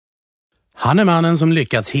Han är mannen som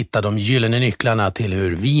lyckats hitta de gyllene nycklarna till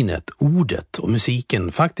hur vinet, ordet och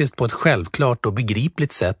musiken faktiskt på ett självklart och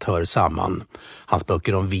begripligt sätt hör samman. Hans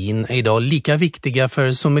böcker om vin är idag lika viktiga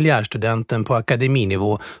för sommelierstudenten på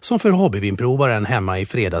akademinivå som för hobbyvinprovaren hemma i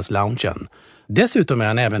fredagsloungen. Dessutom är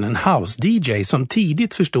han även en house-DJ som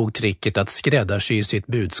tidigt förstod tricket att skräddarsy sitt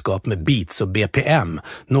budskap med beats och BPM,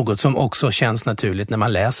 något som också känns naturligt när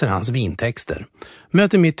man läser hans vintexter.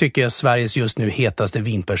 Möter mitt tycke Sveriges just nu hetaste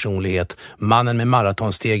vinpersonlighet, mannen med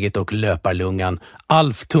maratonsteget och löparlungan,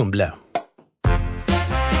 Alf Tumble.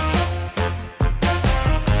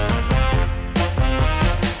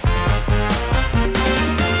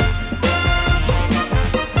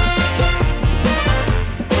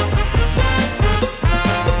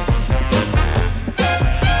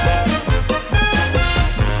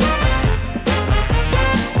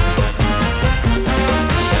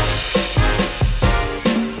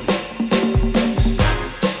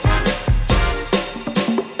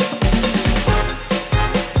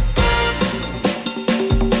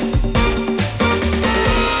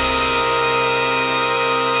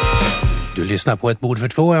 Lyssna på Ett bord för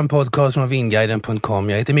två, en podcast från vinguiden.com.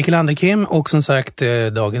 Jag heter Mikael Anderquim och som sagt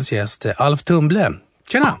dagens gäst Alf Tumble.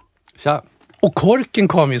 Tjena! Tja! Och korken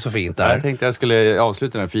kom ju så fint där. Jag tänkte jag skulle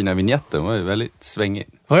avsluta den fina vignetten. Den var ju väldigt svängig.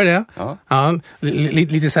 Var det? Ja. Ja,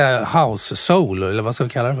 lite så här house soul, eller vad ska vi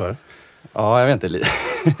kalla det för? Ja, jag vet inte.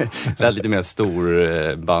 Det är lite mer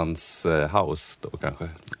storbands house då kanske.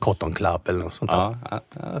 Cotton Club eller något sånt där. Ja,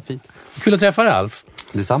 fint. Kul att träffa dig, Alf.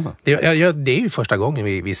 Detsamma. Det är ju första gången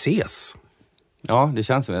vi ses. Ja, det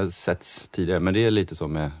känns som jag har setts tidigare. Men det är lite så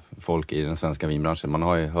med folk i den svenska vinbranschen. Man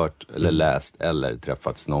har ju hört eller läst eller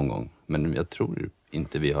träffats någon gång. Men jag tror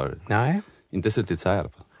inte vi har... Nej. Inte suttit så här i alla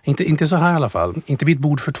fall. Inte så här i alla fall. Inte vid ett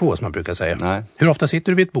bord för två som man brukar säga. Nej. Hur ofta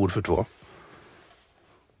sitter du vid ett bord för två?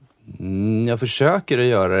 Jag försöker att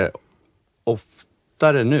göra det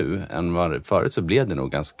oftare nu än vad förut, så blev det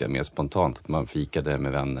nog ganska mer spontant. Att man fikade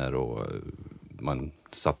med vänner och man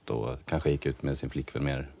satt och kanske gick ut med sin flickvän,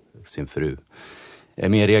 mer sin fru.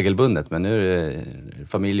 Mer regelbundet, men nu är det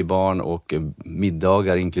familj, barn och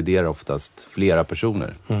middagar inkluderar oftast flera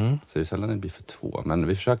personer. Så det är sällan det blir för två. Men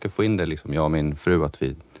vi försöker få in det, liksom, jag och min fru, att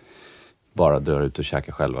vi bara drar ut och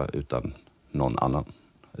käkar själva utan någon annan.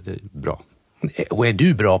 Det är bra. Och är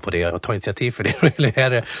du bra på det och ta initiativ för det? Eller är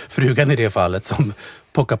det frugan i det fallet som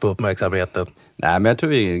pockar på uppmärksamheten? Nej, men jag tror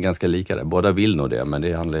vi är ganska lika där. Båda vill nog det, men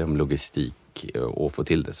det handlar ju om logistik och få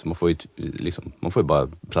till det. Så man får ju bara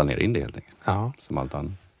planera in det helt enkelt. Ja. Som allt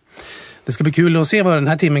annat. Det ska bli kul att se vad den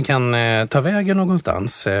här timmen kan ta vägen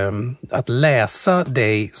någonstans. Att läsa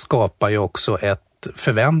dig skapar ju också ett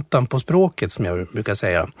förväntan på språket, som jag brukar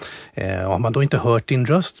säga. Har man då inte hört din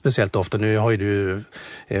röst speciellt ofta, nu har ju du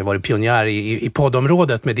varit pionjär i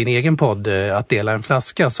poddområdet med din egen podd Att dela en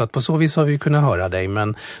flaska, så att på så vis har vi kunnat höra dig,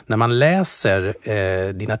 men när man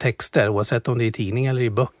läser dina texter, oavsett om det är i tidning eller i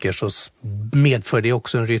böcker, så medför det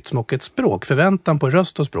också en rytm och ett språk, förväntan på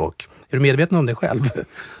röst och språk. Är du medveten om det själv?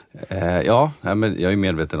 Ja, men jag är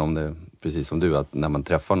medveten om det, precis som du, att när man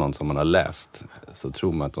träffar någon som man har läst så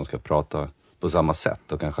tror man att de ska prata på samma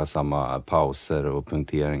sätt och kanske ha samma pauser och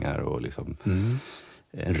punkteringar och liksom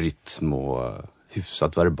en rytm och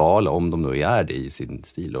hyfsat verbala, om de då är det i sin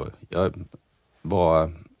stil. Och jag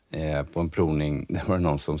var på en provning, det var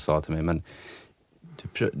någon som sa till mig, men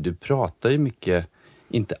du pratar ju mycket,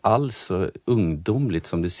 inte alls så ungdomligt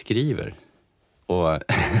som du skriver. Och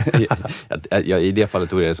i det fallet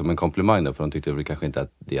tog jag det som en komplimang då, för de tyckte väl kanske inte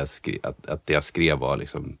att det jag skrev var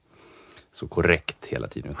liksom så korrekt hela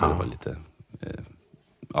tiden, utan det var lite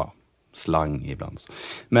slang ibland.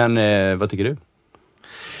 Men vad tycker du?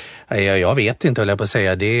 Jag vet inte, höll jag på att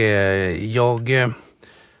säga.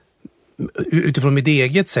 Utifrån mitt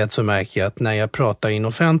eget sätt så märker jag att när jag pratar i en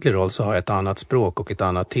offentlig roll så har jag ett annat språk och ett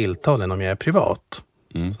annat tilltal än om jag är privat.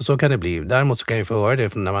 Så kan det bli. Däremot så kan jag få höra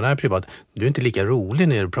det när man är privat. Du är inte lika rolig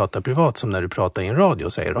när du pratar privat som när du pratar i en radio,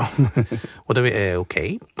 säger de. Och då är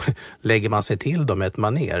okej. Lägger man sig till dem med ett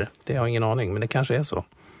maner? Det har jag ingen aning, men det kanske är så.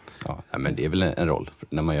 Ja, men det är väl en roll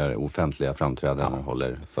när man gör offentliga framträdanden och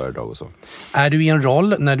håller föredrag och så. Är du i en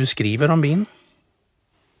roll när du skriver om vin?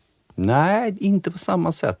 Nej, inte på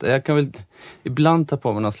samma sätt. Jag kan väl ibland ta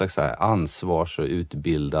på mig någon slags ansvars- och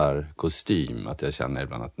utbildarkostym. Att jag känner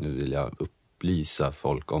ibland att nu vill jag upplysa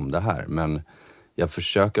folk om det här. Men jag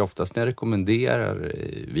försöker oftast när jag rekommenderar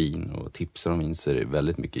vin och tipsar om vin, så är det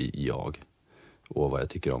väldigt mycket jag och vad jag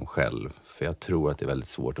tycker om själv. För jag tror att det är väldigt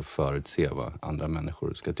svårt att förutse vad andra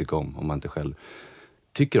människor ska tycka om man inte själv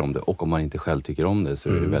tycker om det. Och om man inte själv tycker om det så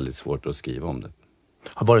är det väldigt svårt att skriva om det.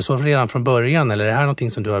 Har det så redan från början, eller är det här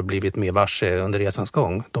någonting som du har blivit mer varse under resans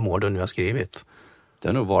gång, de år du nu har skrivit? Det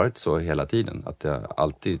har nog varit så hela tiden. Att jag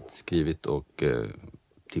alltid skrivit och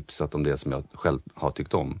tipsat om det som jag själv har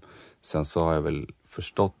tyckt om. Sen så har jag väl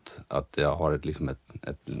förstått att jag har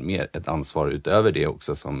ett ansvar utöver det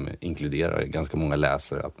också som inkluderar ganska många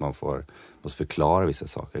läsare. Att man måste förklara vissa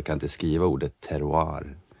saker. Jag kan inte skriva ordet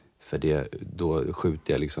terroir. För då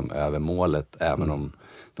skjuter jag liksom över målet. Även om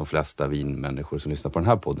de flesta vinmänniskor som lyssnar på den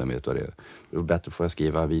här podden vet vad det är. Det är bättre får jag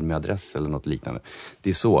skriva vin med adress eller något liknande. Det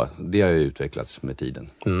är så. Det har ju utvecklats med tiden.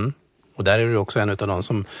 Mm. Och där är du också en av de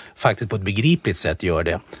som faktiskt på ett begripligt sätt gör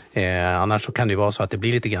det. Annars så kan det ju vara så att det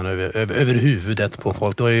blir lite grann över huvudet på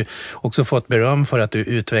folk. Du har ju också fått beröm för att du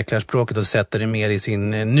utvecklar språket och sätter det mer i sin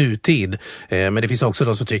nutid. Men det finns också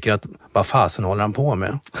de som tycker att vad fasen håller han på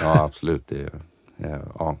med? Ja, absolut.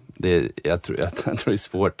 Jag tror det är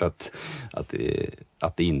svårt att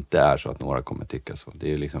det inte är så att några kommer tycka så. Det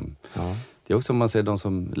är ju liksom... Ja. Det är också om man ser de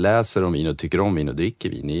som läser om vin och tycker om vin och dricker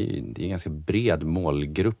vin. Det är en ganska bred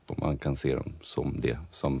målgrupp om man kan se dem som det.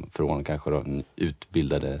 Som från kanske då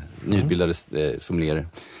nyutbildade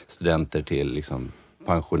sommelierstudenter till liksom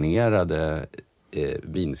pensionerade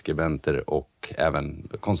vinskribenter och även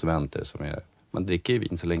konsumenter som är... Man dricker ju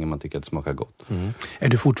vin så länge man tycker att det smakar gott. Mm. Är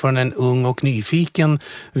du fortfarande en ung och nyfiken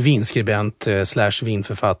vinskribent /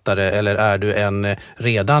 vinförfattare eller är du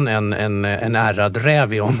redan en ärrad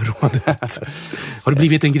räv i området? Har du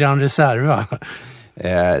blivit en gran reserva?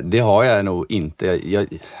 Det har jag nog inte.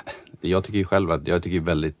 Jag tycker ju själv att jag tycker det är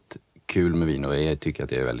väldigt kul med vin och jag tycker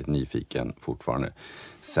att jag är väldigt nyfiken fortfarande.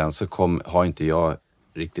 Sen så har inte jag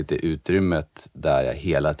riktigt det utrymmet där jag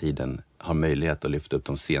hela tiden har möjlighet att lyfta upp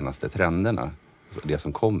de senaste trenderna. Det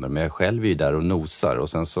som kommer. Men jag själv är ju där och nosar. Och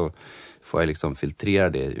sen så får jag liksom filtrera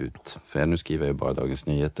det ut. För nu skriver jag ju bara Dagens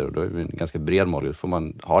Nyheter. Och då är det en ganska bred mål. Får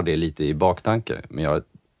man ha det lite i baktanke. Men jag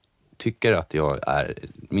tycker att jag är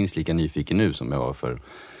minst lika nyfiken nu som jag var för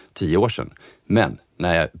 10 år sedan. Men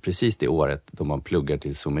precis det året då man pluggar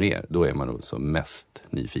till sommelier, då är man nog som mest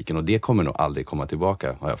nyfiken. Och det kommer nog aldrig komma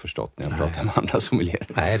tillbaka, har jag förstått när jag pratar med andra sommelier.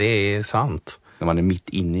 Nej, det är sant. När man är mitt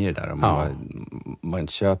inne i det där. Man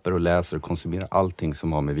köper och läser och konsumerar allting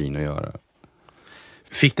som har med vin att göra.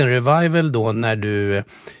 Fick den revival då när du,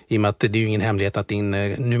 i och med att det är ju ingen hemlighet att din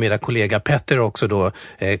numera kollega Petter också då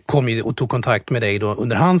kom och tog kontakt med dig då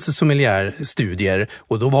under hans sommelierstudier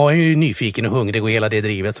och då var han ju nyfiken och hungrig och hela det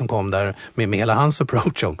drivet som kom där med hela hans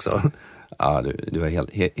approach också. Ja, du har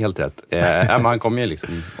helt rätt. Man kom ju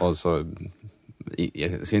liksom och så...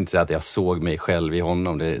 Jag ska inte säga att jag såg mig själv i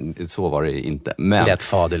honom, så var det inte. Men, lätt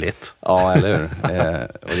faderligt. Ja, eller hur?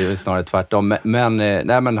 Och det är väl snarare tvärtom.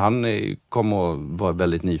 Men han kom och var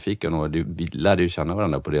väldigt nyfiken och vi lärde ju känna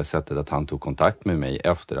varandra på det sättet att han tog kontakt med mig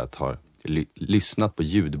efter att ha lyssnat på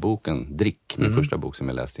ljudboken Drick, min första bok som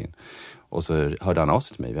jag läste in. Och så hörde han av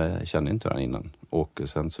sig till mig, jag kände inte varandra innan. Och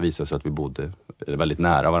sen så visade det sig att vi bodde väldigt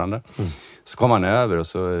nära varandra. Så kom han över och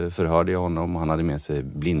så förhörde jag honom. Han hade med sig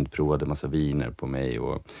blindprovade massa viner på mig.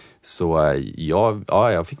 Och så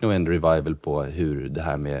jag fick nog en revival på hur det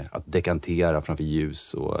här med att dekantera framför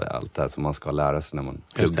ljus och allt det här som man ska lära sig när man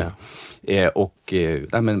pluggar.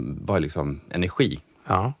 Bara liksom energi.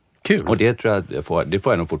 Ja, kul. Och det tror jag det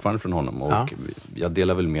får jag nog fortfarande från honom. Och jag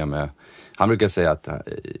delar väl med han brukar säga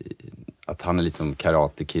att han är lite som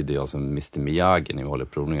Karate Kid och jag som Mr. Miyagi när vi håller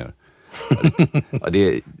provningar.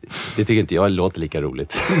 Det tycker inte jag låter lika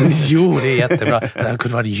roligt. Jo, det är jättebra. Det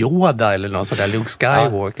kunde vara Yoda eller någon sån där Luke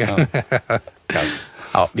Skywalker.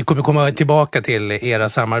 Ja, vi kommer komma tillbaka till era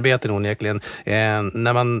samarbeten onekligen.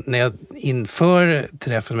 När jag inför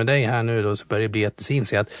träffen med dig här nu då, så börjar det bli att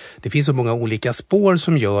inse att det finns så många olika spår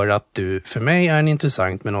som gör att du för mig är en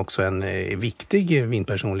intressant men också en viktig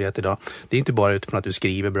vinpersonlighet idag. Det är inte bara utifrån att du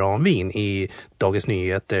skriver bra om vin i Dagens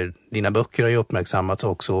Nyheter. Dina böcker har ju uppmärksammats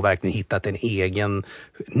också och verkligen hittat en egen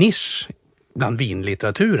nisch bland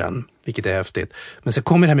vinlitteraturen, vilket är häftigt. Men så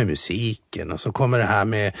kommer det här med musiken och så kommer det här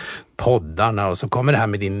med poddarna och så kommer det här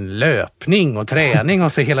med din löpning och träning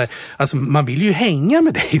och så hela... Alltså man vill ju hänga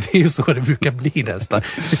med dig, det är ju så det brukar bli nästan.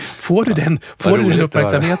 Får du den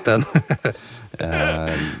uppmärksamheten?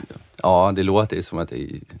 Ja, det låter ju som att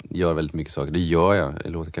jag gör väldigt mycket saker. Det gör jag. Det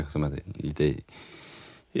låter kanske som att det är lite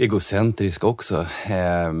egocentrisk också,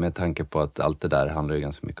 med tanke på att allt det där handlar ju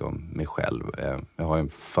ganska mycket om mig själv. Jag har en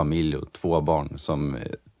familj och 2 barn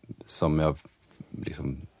som jag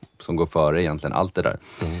liksom, som går före egentligen allt det där.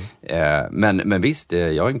 Men visst,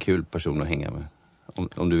 jag är en kul person att hänga med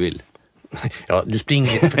om du vill. Ja, du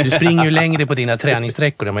springer ju längre på dina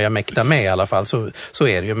träningssträckor än vad jag mäktar med i alla fall, så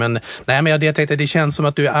är det ju. Men jag tänkte, det känns som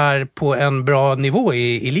att du är på en bra nivå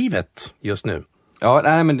i livet just nu.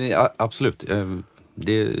 Ja, absolut.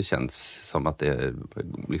 Det känns som att det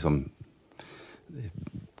liksom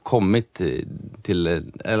kommit till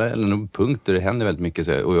en punkt där det händer väldigt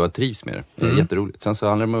mycket och jag trivs med det. Det är jätteroligt. Sen så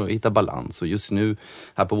handlar det om att hitta balans och just nu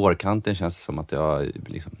här på vårkanten känns det som att jag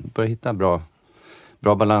liksom börjar hitta bra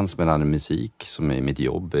balans mellan musik som är mitt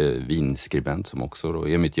jobb, vinskribent som också då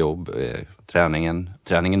är mitt jobb,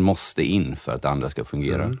 träningen måste in för att det andra ska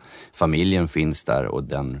fungera. Familjen finns där och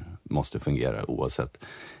den måste fungera oavsett.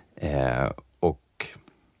 Och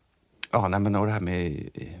det här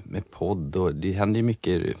med podd och det händer ju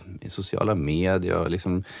mycket i sociala medier.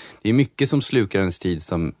 Liksom, det är mycket som slukar ens tid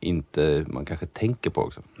som inte man kanske tänker på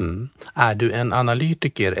också. Är du en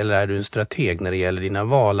analytiker eller är du en strateg när det gäller dina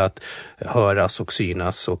val att höras och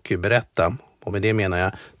synas och berätta? Och med det menar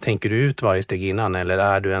jag, tänker du ut varje steg innan eller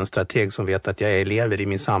är du en strateg som vet att jag lever i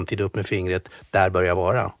min samtid upp med fingret, där bör jag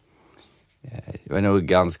vara? Jag är nog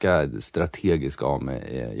ganska strategisk av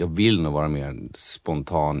mig. Jag vill nog vara mer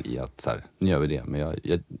spontan i att så här, nu gör vi det. Men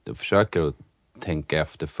jag försöker att tänka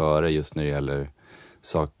efter före just när det gäller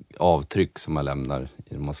avtryck som man lämnar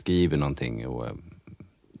när man skriver någonting. Och,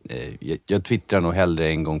 jag twittrar nog hellre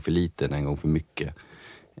en gång för lite än en gång för mycket.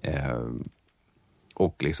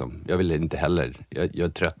 Och liksom, jag vill inte heller, jag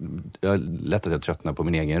är lätt att jag tröttnar på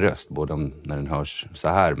min egen röst. Både när den hörs så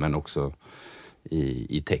här men också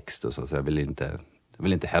i text och så jag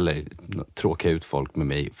vill inte heller tråka ut folk med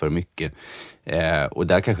mig för mycket. Och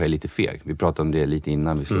där kanske jag är lite feg. Vi pratade om det lite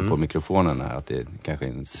innan vi slog på mikrofonen här, att det kanske är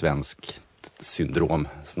en svensk syndrom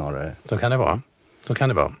snarare. Så kan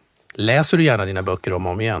det vara. Läser du gärna dina böcker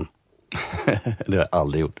om igen? Det har jag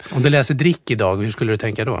aldrig gjort. Om du läser Drick idag, hur skulle du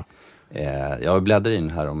tänka då? Jag bläddrade in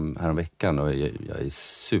här om veckan och jag är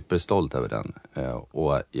superstolt över den.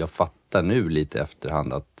 Och jag fattar nu lite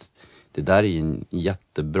efterhand att det där är en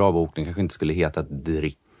jättebra bok. Den kanske inte skulle heta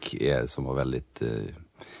Drick som var väldigt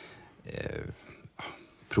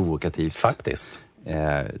provokativt. Faktiskt.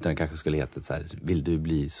 Den kanske skulle heta så här, vill du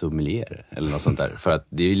bli sommelier? Eller något sånt där. För att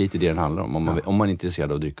det är ju lite det den handlar om. Om man är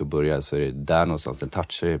intresserad av dryck och börja så är det där någonstans. Den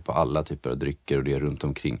touchar ju på alla typer av drycker och det runt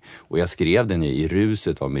omkring. Och jag skrev den i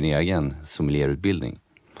ruset av min egen sommelierutbildning.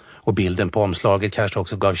 Och bilden på omslaget kanske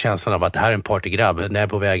också gav känslan av att det här är en partygrabb. Den är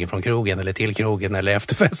på vägen från krogen eller till krogen eller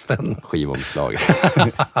efterfesten. Skivomslag.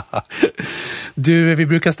 Jag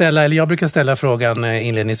brukar ställa frågan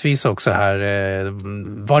inledningsvis också här.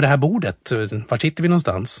 Var det här bordet? Var sitter vi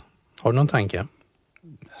någonstans? Har du någon tanke?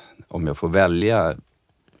 Om jag får välja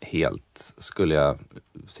helt skulle jag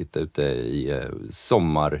sitta ute i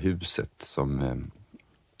sommarhuset som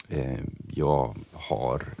jag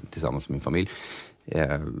har tillsammans med min familj.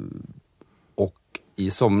 Och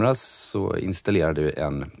i somras så installerade vi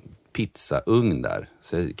en pizzaugn där.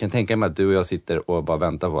 Så jag kan tänka mig att du och jag sitter och bara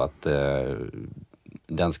väntar på att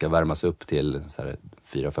den ska värmas upp till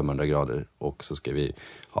 400-500 grader. Och så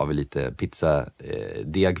har vi lite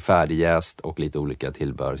pizzadeg färdigjäst och lite olika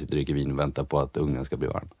tillbehör. Sitter och dricker vin och väntar på att ugnen ska bli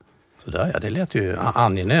varm. Sådär, ja, det lät ju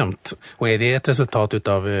angenämt. Och är det ett resultat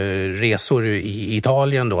av resor i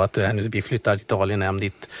Italien då? Att vi flyttar till Italien hem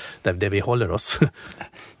dit där vi håller oss?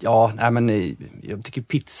 Ja, men jag tycker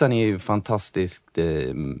pizzan är ju fantastiskt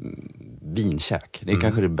vinkäk. Det är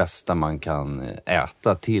kanske det bästa man kan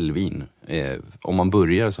äta till vin. Om man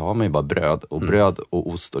börjar så har man ju bara bröd och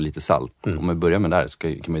ost och lite salt. Om man börjar med det där så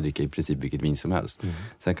kan man dricka i princip vilket vin som helst.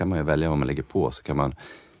 Sen kan man ju välja vad man lägger på så kan man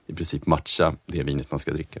i princip matcha det vinet man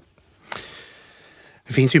ska dricka.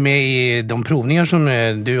 Det finns ju med i de provningar som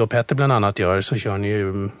du och Petter bland annat gör, så kör ni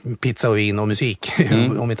ju pizza och vin och musik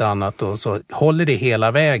om inte annat. Och så håller det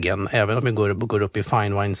hela vägen, även om vi går upp i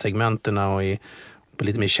fine wine-segmenterna och på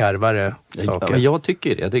lite mer kärvare saker. Ja, jag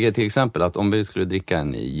tycker det. Jag tycker till exempel att om vi skulle dricka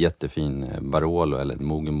en jättefin Barolo eller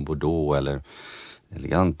mogen Bordeaux eller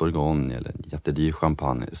elegant Bourgogne eller jättedyr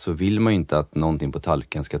champagne, så vill man ju inte att någonting på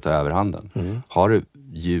tallriken ska ta överhanden. Har du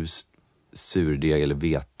ljus surdeg eller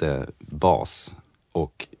vetebas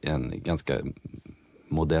och en ganska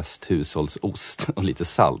modest hushållsost och lite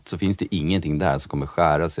salt, så finns det ingenting där som kommer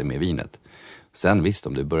skära sig med vinet. Sen visst,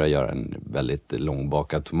 om du börjar göra en väldigt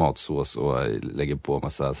långbakad tomatsås och lägger på en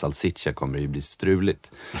massa salsiccia kommer det ju bli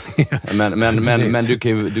struligt. men du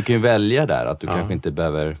kan ju välja där att du kanske inte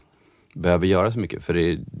behöver göra så mycket. För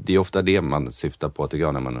det är ofta det man syftar på att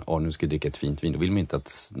göra när man nu ska dricka ett fint vin. Då vill man inte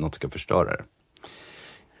att något ska förstöra det.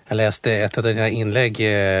 Jag läste ett av dina inlägg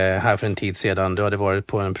här för en tid sedan. Du hade varit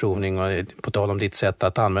på en provning och på tal om ditt sätt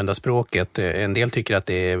att använda språket. En del tycker att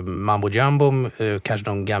det är mambo jumbo, kanske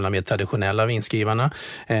de gamla mer traditionella vinskrivarna.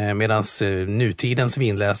 Medan nutidens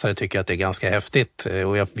vinläsare tycker att det är ganska häftigt.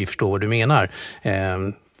 Och vi förstår vad du menar.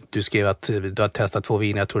 Du skrev att du har testat 2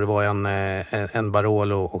 viner. Jag tror det var en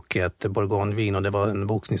Barolo och ett Bourgogne-vin. Och det var en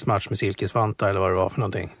boxningsmatch med silkesvantar eller vad det var för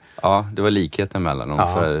någonting. Ja, det var likheten mellan dem.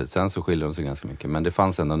 Ja. För sen så skiljer de sig ganska mycket. Men det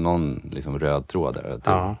fanns ändå någon liksom röd tråd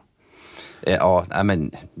där.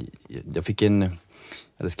 Men jag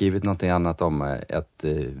hade skrivit något annat om ett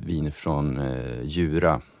vin från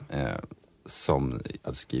Djura som jag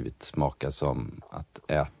hade skrivit smaka som att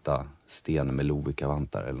äta sten med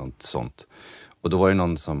lovikavantar eller något sånt. Och då var det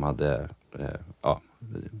någon som hade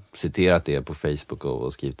citerat det på Facebook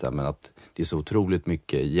och skrivit det, men att det är så otroligt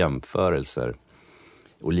mycket jämförelser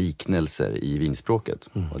och liknelser i vinspråket.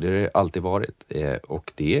 Och det har det alltid varit.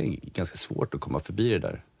 Och det är ganska svårt att komma förbi det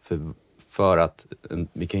där. För att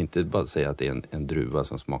vi kan inte bara säga att det är en druva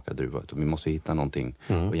som smakar druva, utan vi måste hitta någonting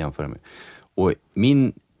att jämföra med. Och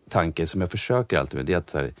min tanke som jag försöker alltid med, det är att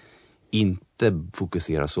så här, inte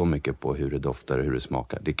fokusera så mycket på hur det doftar och hur det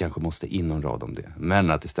smakar. Det kanske måste in någon rad om det.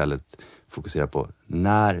 Men att istället fokusera på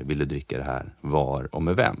när vill du dricka det här, var och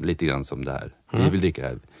med vem. Lite grann som det här. Vi vill dricka det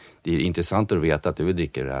här. Det är intressant att veta att du vill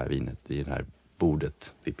dricka det här vinet vid det här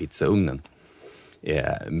bordet vid pizzaugnen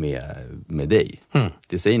med dig.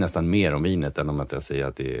 Det säger nästan mer om vinet än om att jag säger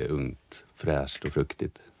att det är ungt, fräscht och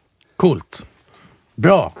fruktigt. Coolt.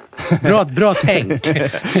 Bra tänk.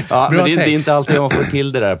 Ja, men det är inte alltid man får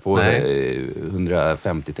till det där på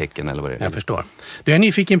 150 tecken eller vad det är. Jag förstår. Du är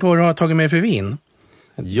nyfiken på vad du har tagit med för vin?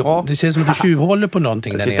 Ja. Det ser som att du tjuvhåller på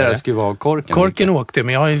någonting där nere. Jag sitter där och skruvar av korken. Korken åkte,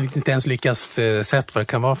 men jag har inte ens lyckats sett vad det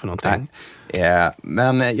kan vara för någonting.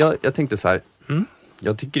 Men jag tänkte så här.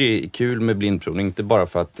 Jag tycker det är kul med blindprovning, inte bara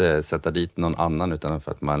för att sätta dit någon annan, utan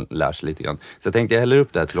för att man lär sig lite grann. Så jag tänkte jag häller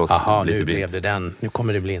upp det här till oss. Jaha, nu blev det den. Nu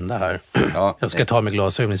kommer det blinda här. Ja. Jag ska ta med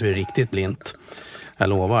glasögonen så blir det riktigt blint. Jag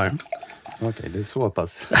lovar. Okej, det är så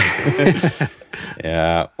pass.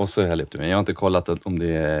 Och så häller jag upp det. Jag har inte kollat om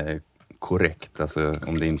det är korrekt, alltså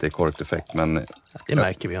om det inte är korkdefekt. Men det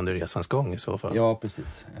märker vi under resans gång i så fall. Ja,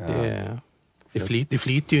 precis. Det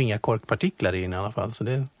flyter ju inga korkpartiklar in i alla fall. Så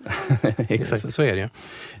det, exakt. Så är det ju.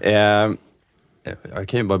 Jag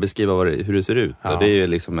kan ju bara beskriva hur det ser ut. Ja. Det är ju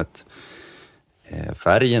liksom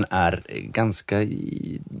färgen är ganska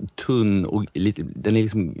tunn och den är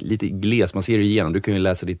liksom lite gles. Man ser det igenom. Du kan ju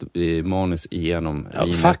läsa ditt manus igenom. Ja,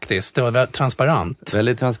 faktiskt. Det var transparent.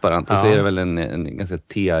 Väldigt transparent. Och så är det väl en ganska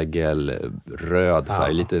tegelröd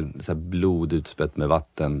färg. Lite så här blodutspätt med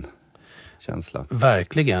vatten. Känsla.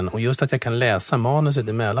 Verkligen, och just att jag kan läsa manuset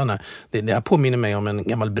emellan här, det här påminner mig om en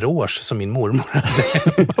gammal brosch som min mormor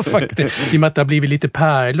hade. Faktiskt, i och med att det har blivit lite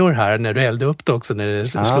pärlor här när du hällde upp det också, när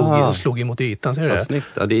det slog emot ytan, ser du det? Snyggt.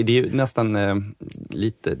 Ja, det är ju nästan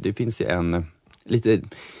lite, det finns ju en lite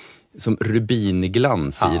som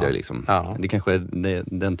rubinglans i det liksom. Ja. Det kanske är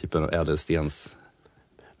den typen av ädelstens.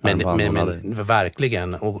 Men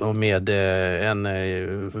verkligen, och med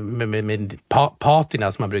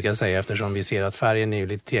patina som man brukar säga, eftersom vi ser att färgen är ju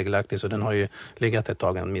lite tegelaktig, så den har ju legat ett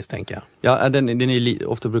tag, misstänker jag. Ja, den är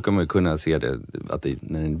ofta brukar man kunna se det, att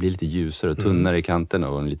när den blir lite ljusare och tunnare i kanten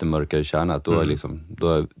och en lite mörkare kärna, att då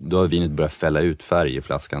har vinet börjat fälla ut färg i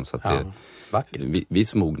flaskan, så att det är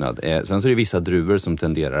viss mognad. Sen så är det vissa druvor som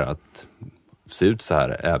tenderar att se ut så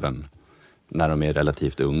här även när de är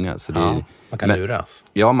relativt unga. Så man kan luras.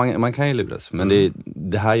 Ja, man kan ju luras. Men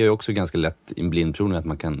det här gör ju också ganska lätt i en blindprovning att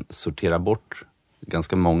man kan sortera bort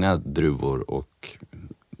ganska många druvor och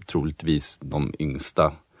troligtvis de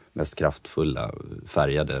yngsta, mest kraftfulla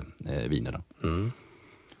färgade vinerna.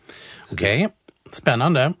 Okej.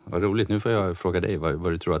 Spännande. Vad roligt, nu får jag fråga dig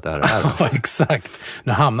vad du tror att det här är. Ja, exakt.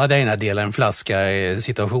 Nu hamnade jag i den här delen en flaska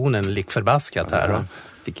situationen lik förbaskat här. Jag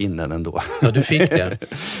fick in den ändå. Ja, du fick det.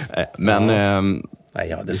 Men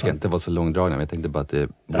det ska inte vara så långdragna, men jag tänkte bara att det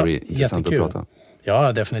vore intressant att prata.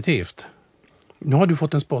 Ja, definitivt. Nu har du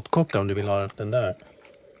fått en spottkopp där om du vill ha den där.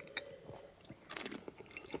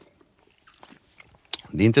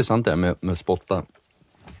 Det är intressant det här med spotta.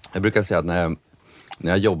 Jag brukar säga att när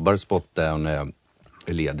jag jobbar spottar och när jag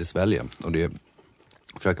är ledig sväljer. Och det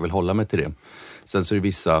försöker väl hålla mig till det. Sen så är det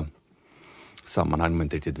vissa sammanhang man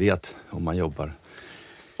inte riktigt vet om man jobbar.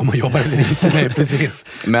 Om man jobbar eller inte, nej, precis.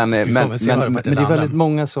 Men det är väldigt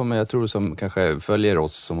många som jag tror som kanske följer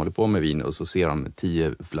oss som håller på med vin, och så ser de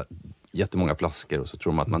jättemånga flaskor och så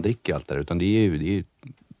tror de att man dricker allt där. Utan det är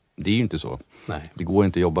ju inte så. Nej. Det går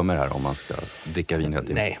inte att jobba med det här om man ska dricka vin hela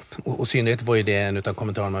tiden. Nej, och synnerhet var ju det en utav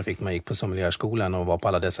kommentarerna man fick när man gick på sommelierskolan och var på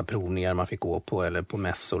alla dessa provningar man fick gå på eller på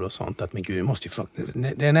mässor och sånt. Att men gud, måste ju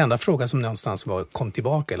det är en enda fråga som någonstans kom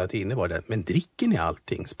tillbaka hela tiden, var det, men dricker ni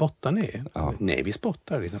allting? Spottar ni? Ja. Nej, vi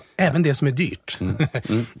spottar liksom. Även det som är dyrt.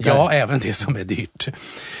 Ja, även det som är dyrt.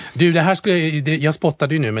 Du, det här jag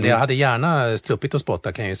spottade ju nu, men jag hade gärna sluppit att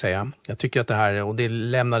spotta, kan jag ju säga. Jag tycker att det här, och det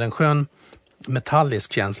lämnar en skön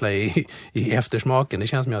metallisk känsla i eftersmaken. Det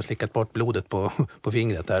känns som jag har slickat bort blodet på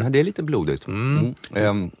fingret där. Ja, det är lite blodigt.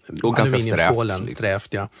 Och ganska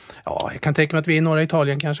strävt. Ja, jag kan tänka mig att vi är i norra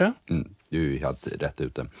Italien kanske. Du är helt rätt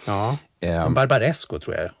ute. Ja, en barbaresco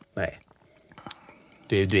tror jag. Nej.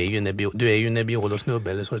 Du är ju en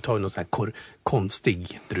Nebbiolo-snubbe, eller så tar du någon sån här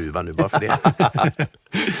konstig druva nu bara för det.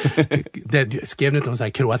 Du skrev inte någon sån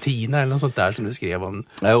här kroatina eller något sånt där som du skrev om?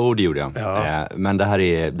 Jo, det gjorde jag. Ja. Men det här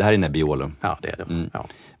är Nebbiolo. Ja, det är det. Ja.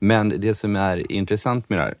 Men det som är intressant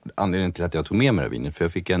med det här, anledningen till att jag tog med mig det här vinet, för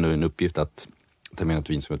jag fick ändå en uppgift att ta med något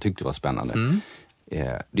vin som jag tyckte var spännande.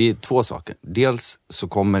 Det är två saker. Dels så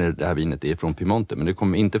kommer det här vinet ifrån Piemonte, men det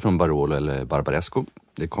kommer inte från Barolo eller Barbaresco.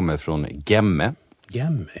 Det kommer från Gemme.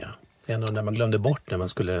 Gemme, ja. Det är en av de där man glömde bort när man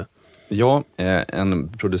skulle... Ja, en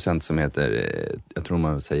producent som heter, jag tror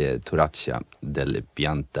man säger Toraccia del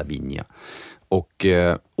Piantavigna. Och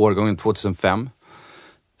årgången 2005,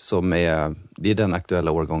 det är den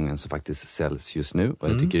aktuella årgången som faktiskt säljs just nu. Och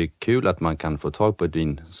jag tycker det är kul att man kan få tag på ett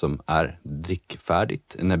vin som är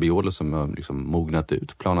drickfärdigt. En Nebbiolo som har liksom mognat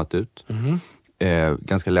ut, planat ut.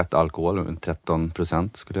 Ganska lätt alkohol, 13%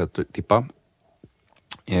 skulle jag tippa.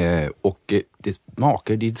 Och det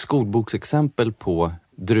är ett skolboksexempel på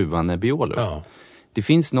druvan Nebbiolo. Ja. Det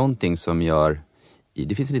finns någonting som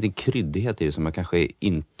det finns en liten kryddighet i det som man kanske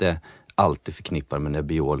inte alltid förknippar med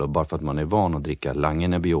Nebbiolo, bara för att man är van att dricka Lange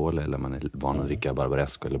Nebbiolo eller man är van att dricka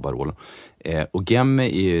Barbaresco eller Barolo. Och Gemme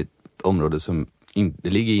är ett område som det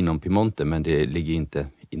ligger inom Piemonte, men det ligger inte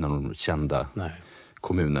inom de kända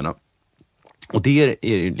kommunerna. Och det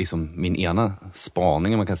är liksom min ena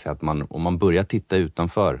spaning, man kan säga att om man börjar titta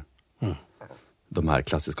utanför de här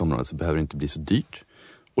klassiska områdena så behöver det inte bli så dyrt.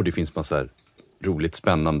 Och det finns massa roligt,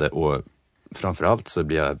 spännande och framförallt så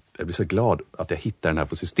blir jag så glad att jag hittar den här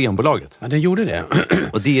på Systembolaget. Ja, den gjorde det.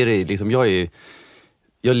 Och det är liksom,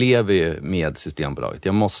 jag lever med Systembolaget.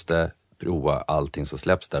 Jag måste prova allting som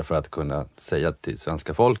släpps där för att kunna säga till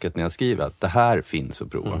svenska folket när jag skriver att det här finns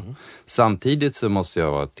att prova. Samtidigt så måste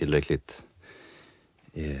jag vara tillräckligt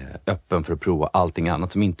öppen för att prova allting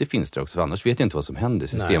annat som inte finns där också, för annars vet jag inte vad som händer.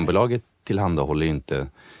 Systembolaget tillhandahåller inte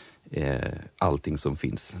allting som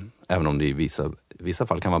finns, även om det i vissa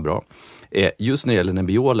fall kan vara bra. Just när det gäller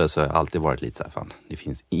Nebbiolo så har jag alltid varit lite så här, fan, det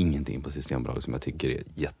finns ingenting på Systembolaget som jag tycker är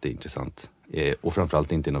jätteintressant, och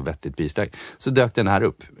framförallt inte något vettigt prisläge. Så dök den här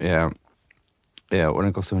upp och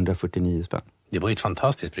den kostar 149 spänn. Det var ju ett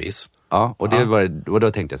fantastiskt pris. Ja, och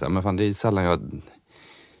då tänkte jag så här, men fan, det är sällan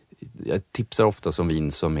jag tipsar ofta som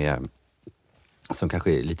vin som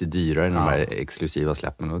kanske är lite dyrare än de här exklusiva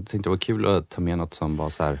släppen. Och jag tänkte det var kul att ta med något som var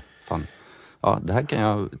så här, fan, det här kan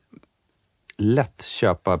jag lätt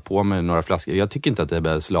köpa på med några flaskor. Jag tycker inte att det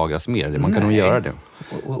behövs lagras mer. Man kan nog göra det.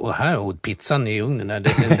 Och pizzan i ugnen,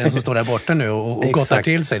 den som står där borta nu och gottar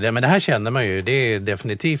till sig det. Men det här känner man ju, det är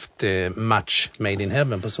definitivt match made in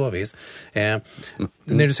heaven på så vis.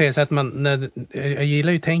 När du säger så att jag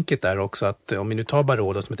gillar ju tänket där också, att om vi nu tar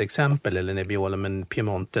Barolo som ett exempel eller Nebbiolo men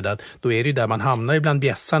Piemonte, då är det ju där man hamnar ibland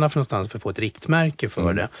bjässarna för någonstans för att få ett riktmärke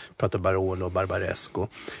för det. Pratar Barolo och Barbaresco.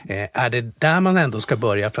 Är det där man ändå ska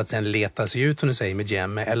börja för att sen leta sig ut som du säger med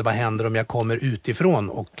Gemme, eller vad händer om jag kommer utifrån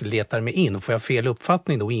och letar mig in? Får jag fel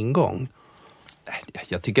uppfattning då, ingång?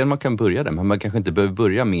 Jag tycker att man kan börja där, men man kanske inte behöver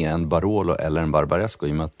börja med en Barolo eller en Barbaresco,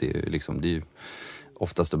 i och med att det är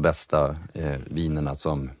oftast de bästa vinerna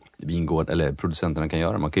som vingård eller producenterna kan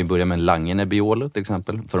göra. Man kan ju börja med en Lange Nebbiolo till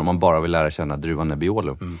exempel, för om man bara vill lära känna druvan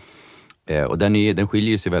Nebbiolo. Och den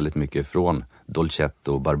skiljer sig väldigt mycket från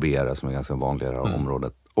Dolcetto och Barbera som är ganska vanligare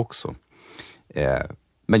området också.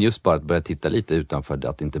 Men just bara att börja titta lite utanför,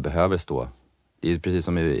 att det inte behöver stå, det är precis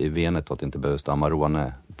som i Veneto, att det inte behöver stå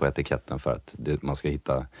Amarone på etiketten för att man ska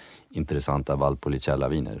hitta intressanta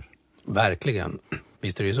Valpolicella-viner. Verkligen.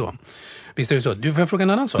 Visst är det ju så. Du, får jag fråga en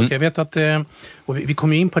annan sak? Jag vet att, och vi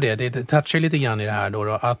kommer in på det touchar lite grann i det här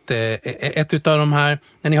då, att ett utav de här,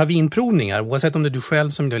 när ni har vinprovningar, oavsett om det är du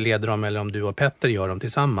själv som leder dem eller om du och Petter gör dem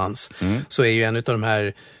tillsammans, så är ju en utav de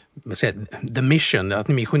här, the mission, att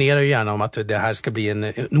ni missionerar ju gärna om att det här ska bli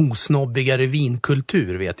en osnobbigare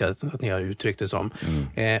vinkultur, vet jag att ni har uttryckt det som.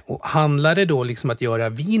 Och handlar det då liksom att göra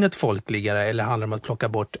vinet folkligare, eller handlar det om att plocka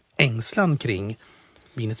bort ängslan kring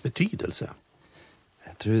vinets betydelse?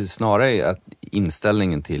 Jag tror snarare att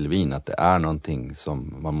inställningen till vin, att det är någonting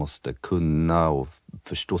som man måste kunna och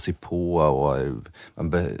förstå sig på, och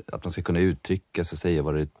att man ska kunna uttrycka sig och säga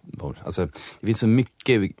vad det var. Alltså, det finns så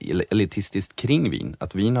mycket elitistiskt kring vin,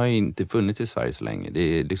 att vin har ju inte funnits i Sverige så länge.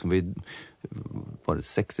 Det är liksom på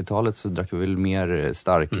 60-talet så drack vi väl mer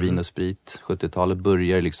stark vin och sprit. 70-talet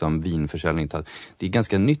börjar liksom vinförsäljning. Det är ett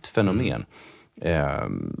ganska nytt fenomen.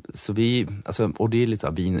 Så vi, alltså, och det är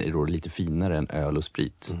lite, vin är då lite finare än öl och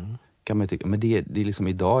sprit. Kan man tycka. Men det är liksom,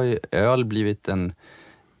 idag är öl blivit en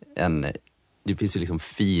det finns ju liksom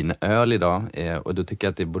fin öl idag, och då tycker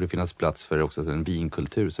jag att det borde finnas plats för också en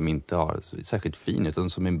vinkultur som inte har särskilt fin, utan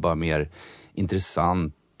som är bara mer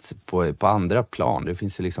intressant på andra plan. Det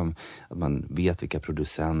finns ju liksom att man vet vilka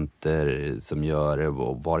producenter som gör det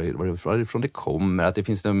och varifrån det kommer. Att det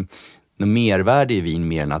finns någon mervärde i vin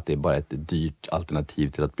mer än att det är bara ett dyrt alternativ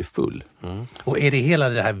till att bli full. Och är det hela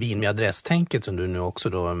det här vin med adresstänket som du nu också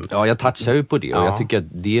då... Ja, jag touchar ju på det och jag tycker att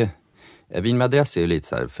vin med adress är ju lite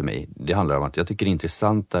så här för mig. Det handlar om att jag tycker det är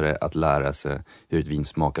intressantare att lära sig hur ett vin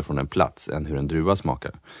smakar från en plats än hur en druva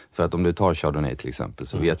smakar. För att om du tar Chardonnay till exempel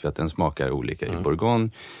så vet vi att den smakar olika i Bourgogne.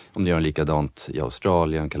 Om du gör likadant i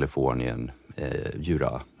Australien, Kalifornien,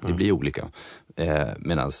 Jura. Det blir olika.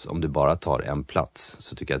 Medan om du bara tar en plats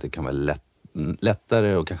så tycker jag att det kan vara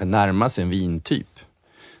lättare och kanske närma sig en vintyp.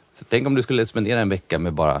 Så tänk om du skulle spendera en vecka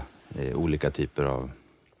med bara olika typer av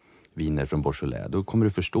viner från Beaujolais, då kommer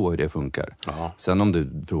du förstå hur det funkar. Aha. Sen om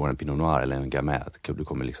du provar en Pinot Noir eller en Gamay,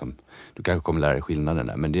 du kanske kommer lära dig skillnaden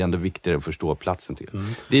där, men det är ändå viktigare att förstå platsen till.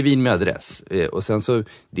 Det är vin med adress. Och sen så,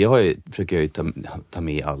 försöker jag ju ta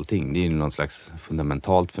med allting. Det är ju någon slags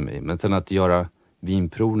fundamentalt för mig. Men sen att göra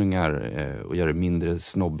vinprovningar och göra det mindre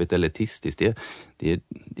snobbigt eller elitistiskt, det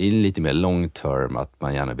är lite mer long term, att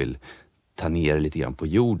man gärna vill ta ner lite grann på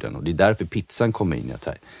jorden. Och det är därför pizzan kommer in.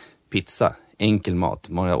 Pizza, enkel mat.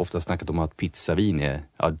 Man har ofta snackat om att pizzavin är...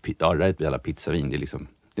 det är ett jävla pizzavin. Det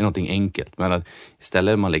är någonting enkelt. Men att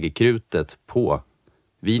istället man lägger krutet på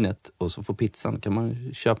vinet och så får pizzan, kan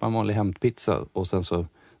man köpa en vanlig hämtpizza och sen så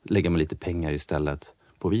lägger man lite pengar istället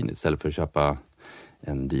på vinet istället för att köpa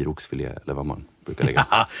en dyr oxfilé eller vad man brukar lägga.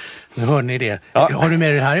 Nu hör ni det. Ja. Har du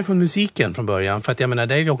med det här från musiken från början? För att jag menar,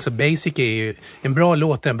 det är ju också basic, är ju en bra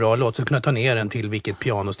låt, så kunna ta ner den till vilket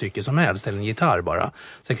pianostycke som helst eller en gitarr bara.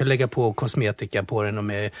 Sen kan du lägga på kosmetika på den och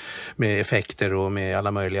med effekter och med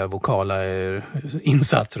alla möjliga vokala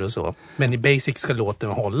insatser och så. Men i basic ska låten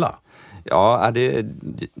hålla. Ja,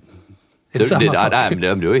 Är det samma sak? Nej,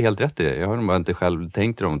 men du har ju helt rätt i det. Jag har bara inte själv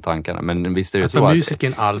tänkt de tankarna. Men visst är det så att...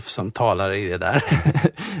 musiken Alf som talar i det där.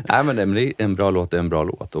 Nej, men det är en bra låt är en bra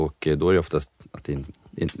låt. Och då är det oftast att det är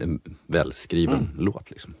en välskriven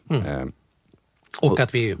låt. Liksom. Och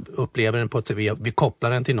att vi upplever den på att vi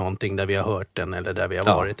kopplar den till någonting där vi har hört den eller där vi har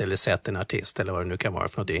varit eller sett en artist eller vad det nu kan vara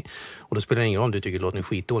för någonting. Och då spelar det ingen roll om du tycker låten är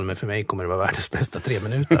skitdålig, men för mig kommer det vara världens bästa 3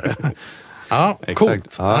 minuter. Ja,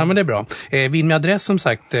 coolt. Ja, men det är bra. Vin med adress som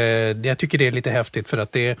sagt, jag tycker det är lite häftigt för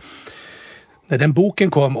att när den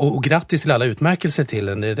boken kom, och grattis till alla utmärkelser till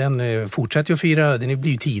den fortsätter att fira, den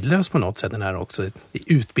blir ju tidlös på något sätt den här också, i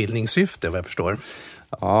utbildningssyfte vad jag förstår.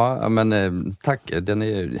 Ja, men tack. Den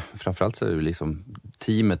är, framförallt så är det liksom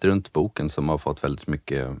teamet runt boken som har fått väldigt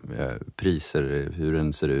mycket priser, hur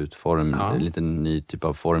den ser ut, lite ny typ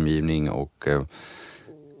av formgivning och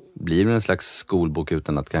blir en slags skolbok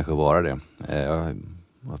utan att kanske vara det. Jag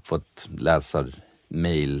har fått läsa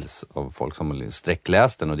mails av folk som har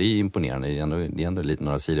sträckläst den och det är imponerande. Det är ändå lite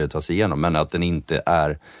några sidor att ta sig igenom, men att den inte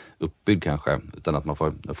är uppbyggd kanske, utan att man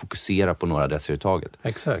får fokusera på några adresser i taget.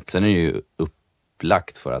 Exakt. Sen är det ju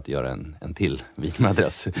upplagt för att göra en till vin med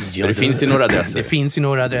adress. Ja, det finns ju några adresser. Det finns ju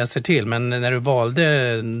några adresser till, men när du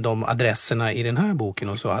valde de adresserna i den här boken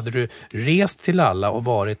och så, hade du rest till alla och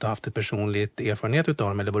varit och haft ett personligt erfarenhet utav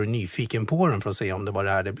dem, eller var du nyfiken på dem för att se om det var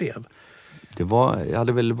det här det blev? Jag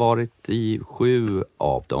hade väl varit i 7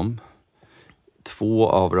 av dem. 2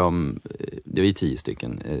 av dem, det var ju 10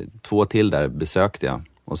 stycken. 2 till där besökte jag.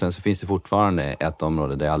 Och sen så finns det fortfarande ett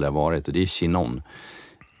område där jag aldrig har varit och det är Chinon.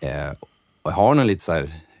 Och jag har nog lite så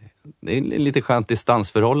här, det är en lite skönt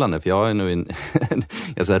distansförhållande för jag har nog en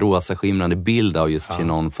så här rosa skimrande bild av just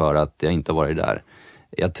Chinon för att jag inte har varit där.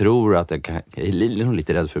 Jag tror att jag är nog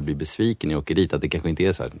lite rädd för att bli besviken när jag åker dit, att det kanske inte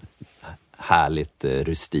är så här härligt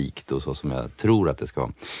rustikt och så som jag tror att det ska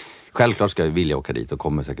vara. Självklart ska jag vilja åka dit och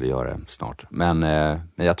kommer säkert att göra det snart. Men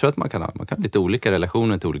jag tror att man kan ha lite olika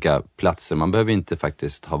relationer till olika platser. Man behöver inte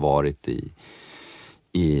faktiskt ha varit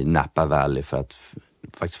i Napa Valley för att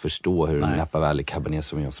faktiskt förstå hur Napa Valley Cabernet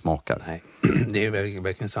Sauvignon smakar. Nej, det är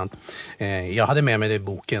verkligen sant. Jag hade med mig den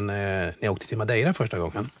boken när jag åkte till Madeira första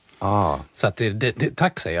gången. Så att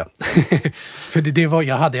tack säger jag. För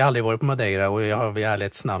jag hade aldrig varit på Madeira och jag har i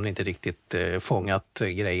ärlighets namn inte riktigt fångat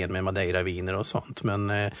grejen med Madeira-viner och sånt. Men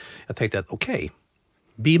jag tänkte att okej,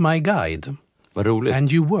 be my guide. Vad roligt.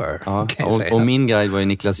 And you were. Ja, och min guide var ju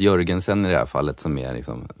Niklas Jörgensen i det här fallet, som är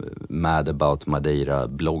liksom Mad About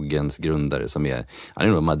Madeira-bloggens grundare, han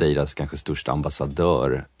är nog Madeiras kanske största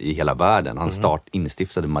ambassadör i hela världen. Han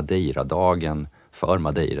instiftade Madeira-dagen för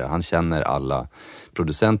Madeira. Han känner alla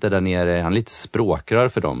producenter där nere. Han är lite språkrör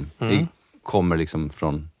för dem. Det kommer liksom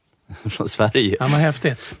från Sverige. Ja, vad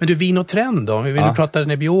häftigt. Men du, vin och trend då? Vi pratar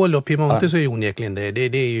Nebbiolo och Piemonte så är det onekligen det.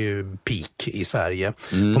 Det är ju peak i Sverige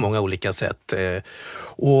på många olika sätt.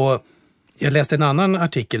 Och jag läste en annan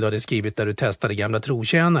artikel du hade skrivit där du testade gamla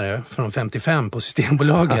trotjänare från 55 på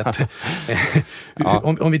Systembolaget.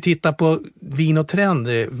 Om vi tittar på vin och trend,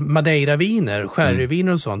 Madeira-viner,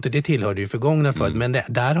 sherryviner och sånt, det tillhörde ju förgångna förut. Men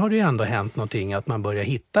där har det ju ändå hänt någonting att man börjar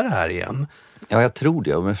hitta det här igen. Ja, jag tror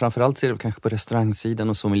det. Men framförallt ser det kanske på restaurangsidan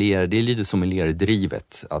och sommelier. Det är lite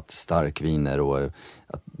sommelier-drivet att starkviner och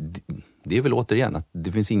att det är väl återigen att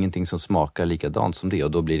det finns ingenting som smakar likadant som det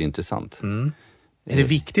och då blir det intressant. Är det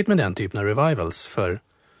viktigt med den typen av revivals för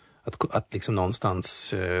att liksom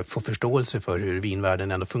någonstans få förståelse för hur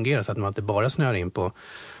vinvärlden ändå fungerar så att man inte bara snör in på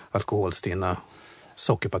alkoholstinna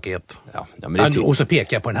sockerpaket. Ja, men det och så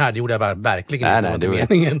pekar jag på den här, det gjorde jag verkligen inte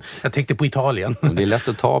meningen. Jag tänkte på Italien. Det är lätt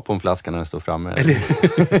att ta på en flaska när den står framme.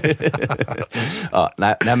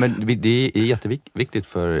 Men det är jätteviktigt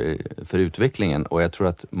för utvecklingen och jag tror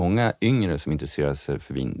att många yngre som intresserar sig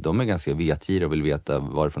för vin, de är ganska vetgiriga och vill veta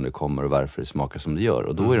varifrån det kommer och varför det smakar som det gör.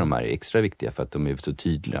 Och då är de här extra viktiga för att de är så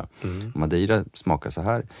tydliga. Madeira smakar så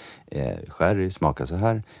här, sherry smakar så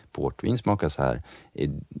här, portvin smakar så här.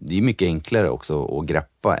 Det är mycket enklare också att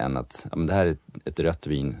greppa än att det här är ett rött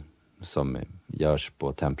vin som görs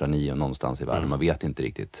på Tempranillo någonstans i världen. Man vet inte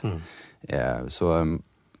riktigt. Så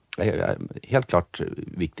helt klart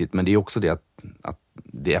viktigt. Men det är också det att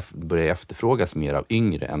det börjar efterfrågas mer av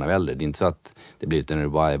yngre än av äldre. Det är inte så att det blivit en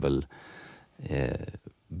revival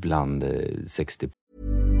bland 60.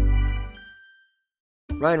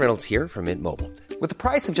 Ryan Reynolds here from Mint Mobile. With the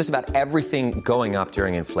price of just about everything going up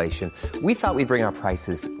during inflation, we thought we'd bring our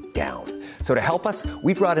prices down. So to help us,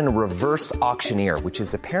 we brought in a reverse auctioneer, which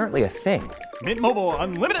is apparently a thing. Mint Mobile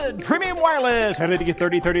Unlimited Premium Wireless. How to get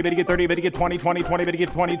 30, 30, bit to get 30, bit to get 20, 20, 20, bit to get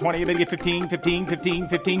 20, 20, bit to get 15, 15, 15,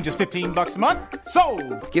 15, just $15 a month?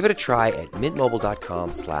 Sold! Give it a try at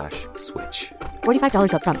mintmobile.com/switch.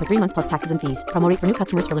 $45 up front for 3 months plus taxes and fees. Promo rate for new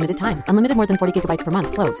customers for limited time. Unlimited more than 40 gigabytes per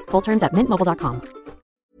month. Slows full terms at mintmobile.com.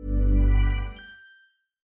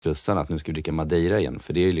 Plussen att nu ska vi dricka Madeira igen,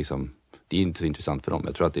 för det är ju liksom, det är inte så intressant för dem.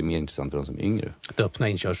 Jag tror att det är mer intressant för dem som är yngre. Att öppna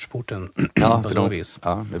inkörsporten på något vis.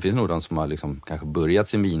 Ja, det finns nog de som har liksom kanske börjat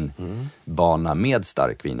sin vinbana med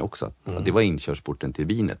starkvin också. Det var inkörsporten till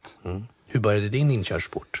vinet. Hur började din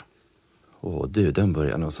inkörsport? Den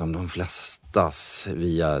började nog som de flestas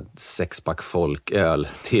via 6-pack folköl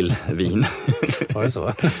till vin. Var det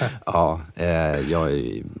så?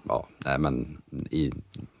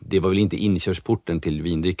 Det var väl inte inkörsporten till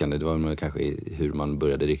vindrickande, det var väl kanske hur man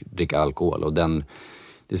började dricka alkohol. Och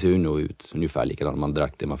det ser ju nog ut ungefär likadant, man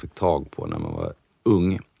drack det man fick tag på när man var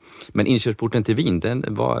ung. Men inkörsporten till vin, den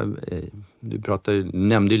var, du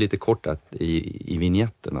nämnde ju lite kort att i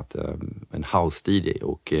vignetten att en house-DJ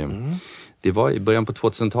och det var i början på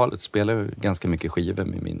 2000-talet, spelade jag ganska mycket skivor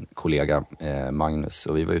med min kollega Magnus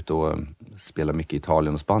och vi var ute och spelade mycket i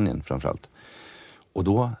Italien och Spanien framförallt. Och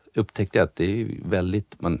då upptäckte jag att det är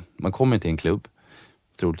väldigt, man kommer till en klubb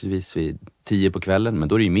troligtvis vid 10 på kvällen, men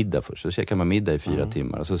då är det ju middag först. Så käkar man middag i 4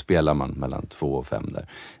 timmar och så spelar man mellan 2 och 5 där.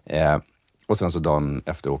 Och sen så dagen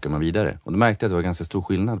efter åker man vidare. Och då märkte jag att det var ganska stor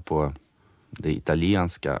skillnad på det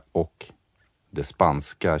italienska och det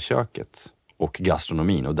spanska köket och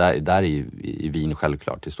gastronomin. Och där är ju vin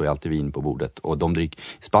självklart. Det står ju alltid vin på bordet. Och i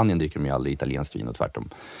Spanien dricker de ju aldrig italienskt vin och tvärtom.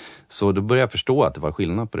 Så då började jag förstå att det var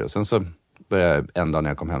skillnad på det. Och sen så började jag en dag när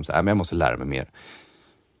jag kom hem säga, men jag måste lära mig mer.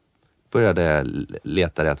 Började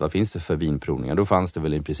leta rätt, vad finns det för vinprovningar? Då fanns det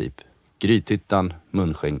väl i princip Grythyttan,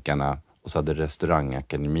 Munskänkarna och så hade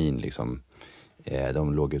restaurangakademin liksom,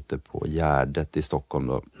 de låg ute på Gärdet i Stockholm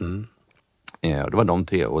då. Det var de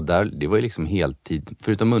 3 och det var ju liksom heltid,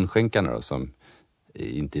 förutom Munskänkarna då, som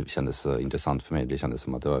inte kändes så intressant för mig. Det kändes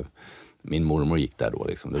som att det var, min mormor gick där då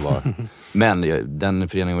liksom. Det var, men den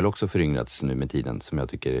föreningen har väl också föryngrats nu med tiden som jag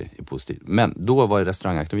tycker är positivt. Men då var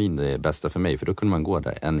restaurangakademin det bästa för mig, för då kunde man gå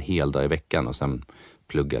där en hel dag i veckan och sen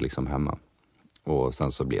plugga liksom hemma. Och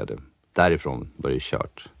sen så blev det, därifrån var det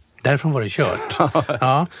kört. Därifrån var det kört.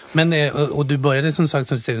 Ja, men, och du började som sagt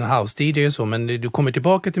som en house-DJ och så, men du kommer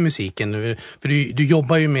tillbaka till musiken. För du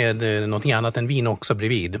jobbar ju med någonting annat än vin också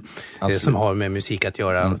bredvid. Som har med musik att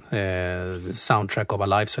göra. Soundtrack of a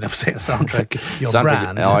life, så jag får säga. Soundtrack, your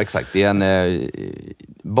brand. Ja, exakt. Det är en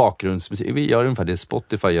bakgrundsmusik. Vi gör ungefär det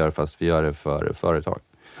Spotify gör, fast vi gör det för företag.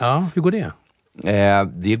 Ja, hur går det?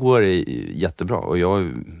 Det går jättebra och jag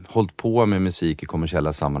har hållit på med musik i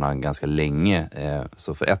kommersiella sammanhang ganska länge.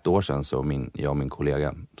 Så för 1 år sedan så jag och min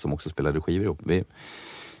kollega som också spelade skivor ihop, vi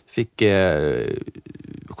fick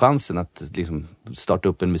chansen att liksom starta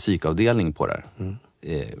upp en musikavdelning på det här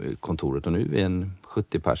kontoret. Och nu är vi en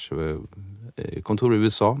 70 pers. Kontor i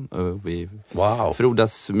USA. Vi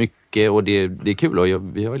frodas mycket och det är kul.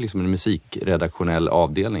 Och vi har liksom en musikredaktionell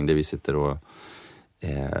avdelning där vi sitter och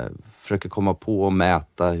försöker komma på och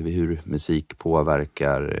mäta hur musik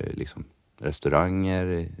påverkar liksom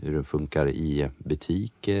restauranger, hur det funkar i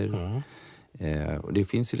butiker. Och det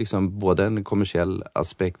finns ju liksom både en kommersiell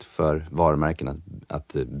aspekt för varumärken,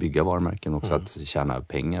 att bygga varumärken, också att tjäna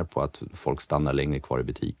pengar på att folk stannar längre kvar i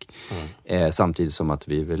butik. Samtidigt som att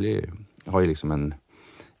vi har ju liksom en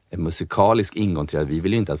musikalisk ingång till att vi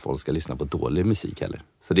vill ju inte att folk ska lyssna på dålig musik heller.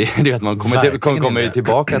 Så det är att man kommer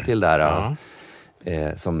tillbaka till det här.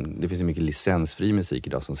 Det finns ju mycket licensfri musik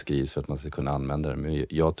idag som skrivs för att man ska kunna använda det. Men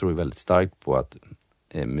jag tror väldigt starkt på att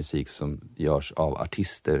musik som görs av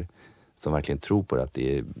artister som verkligen tror på det, att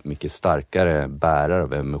det är mycket starkare bärare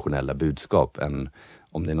av emotionella budskap än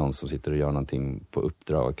om det är någon som sitter och gör någonting på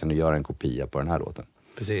uppdrag. Kan du göra en kopia på den här låten?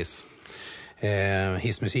 Precis.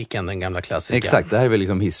 Hissmusiken, den gamla klassiska. Exakt, det här är väl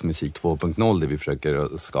liksom hissmusik 2.0 det vi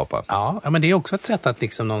försöker skapa. Ja, men det är också ett sätt att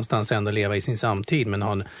liksom någonstans ändå leva i sin samtid, men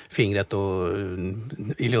ha fingret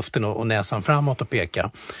i luften och näsan framåt och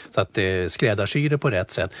peka. Så att skräddarsy det på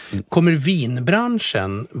rätt sätt. Kommer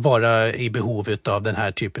vinbranschen vara i behov av den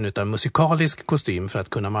här typen av musikalisk kostym för att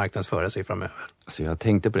kunna marknadsföra sig framöver? Alltså jag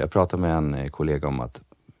tänkte på det, jag pratade med en kollega om att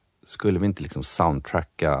skulle vi inte liksom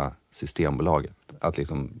soundtracka Systembolaget? Att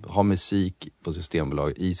liksom ha musik på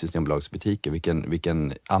i Systembolagsbutiker.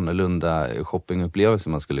 Vilken annorlunda shoppingupplevelse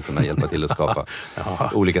man skulle kunna hjälpa till att skapa.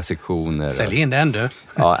 Olika sektioner. Sälj in den du.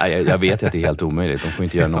 Ja, jag vet att det är helt omöjligt. De får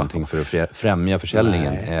inte göra någonting för att främja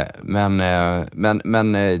försäljningen.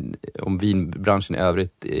 Men om vinbranschen i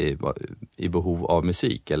övrigt är i behov av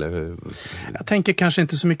musik, eller? Jag tänker kanske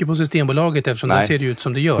inte så mycket på Systembolaget eftersom det ser ut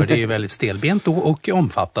som det gör. Det är ju väldigt stelbent och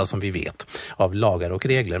omfattas som vi vet av lagar och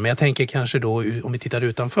regler. Men jag tänker kanske då, om vi tittar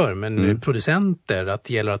utanför, men producenter, att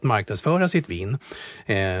det gäller att marknadsföra sitt vin.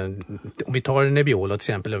 Om vi tar Nebbiolo till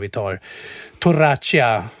exempel, och vi tar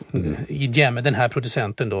Torraccia i Gemme, den här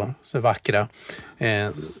producenten då, så vackra.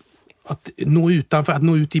 Att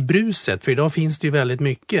nå ut i bruset, för idag finns det ju väldigt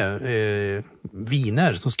mycket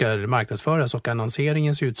viner som ska marknadsföras och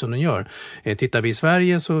annonseringen ser ut som den gör. Tittar vi i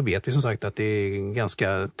Sverige så vet vi som sagt att det är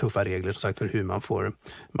ganska tuffa regler som sagt för hur man får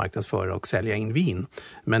marknadsföra och sälja in vin.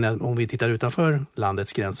 Men om vi tittar utanför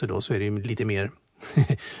landets gränser då, så är det lite mer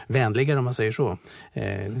vänligare, om man säger så.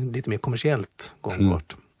 Lite mer kommersiellt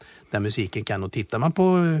gångbart. Där musiken kan, och tittar man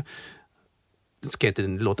på, ska inte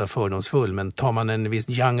låta fördomsfull, men tar man en viss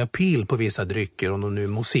young appeal på vissa drycker, om de nu är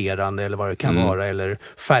mousserande eller vad det kan vara, eller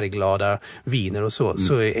färgglada viner och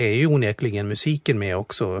så är ju onekligen musiken med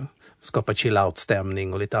också, skapa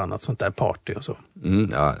chill-out-stämning och lite annat sånt där, party och så.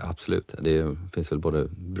 Ja, absolut. Det finns väl både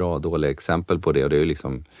bra och dåliga exempel på det, och det är ju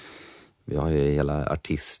liksom, vi har ju hela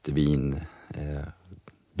artistvin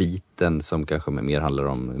biten som kanske mer handlar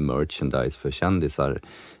om merchandise för kändisar,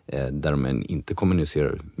 där de inte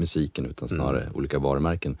kommunicerar musiken utan snarare olika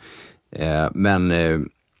varumärken. Men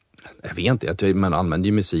jag vet inte, man använder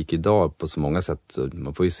ju musik idag på så många sätt.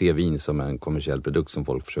 Man får ju se vin som en kommersiell produkt som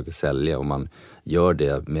folk försöker sälja, och man gör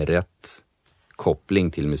det med rätt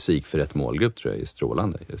koppling till musik för rätt målgrupp, tror jag är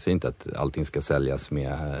strålande. Jag säger inte att allting ska säljas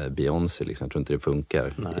med Beyoncé, liksom. Jag tror inte det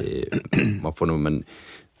funkar. Man får nog, men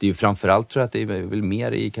det är ju framförallt, tror jag, att det är väl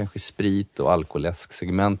mer i kanske sprit- och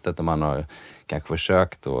alkoläsk-segmentet, där man har kanske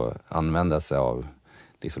försökt att använda sig av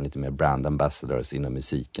liksom lite mer brand ambassadors inom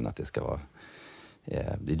musiken, att det ska vara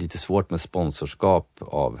det är lite svårt med sponsorskap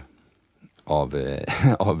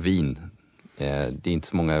av vin. Det är inte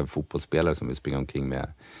så många fotbollsspelare som vill springa omkring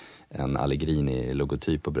med en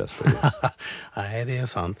Allegrini-logotyp på bröstet. Nej, det är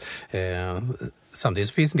sant. Samtidigt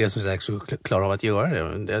så finns det en del som säkert så klarar av att göra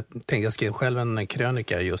det. Jag tänkte, jag skrev själv en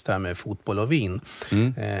krönika just här med fotboll och vin.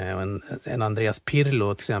 En Andreas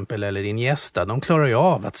Pirlo till exempel, eller Iniesta, de klarar ju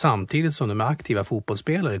av att samtidigt som de är aktiva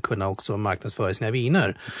fotbollsspelare kunna också marknadsföra sina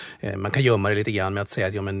viner. Man kan gömma det lite grann med att säga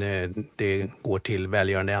att det går till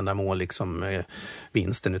välgörande ändamål, liksom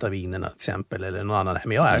vinsten utav vinerna till exempel, eller någon annan.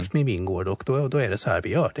 Men jag har ärvt min vingård, och då är det så här vi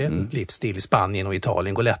gör. Det är en livsstil i Spanien och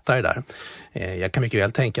Italien, går lättare där. Jag kan mycket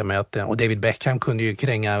väl tänka mig att, och David Beckham kunde ju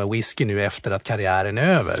kränga whisky nu efter att karriären är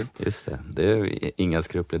över. Just det, det är inga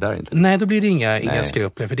skrupler där inte. Nej, då blir det inga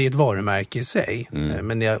skrupler, för det är ett varumärke i sig.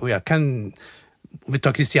 Men jag kan, om vi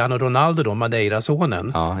tar Cristiano Ronaldo då,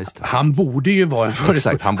 Madeira-sonen. Ja, just det. Han borde ju vara en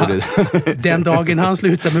Exakt, han borde den dagen han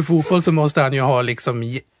slutar med fotboll så måste han ju ha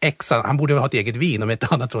liksom han borde ha ett eget vin, om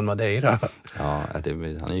ett annat från Madeira. Ja,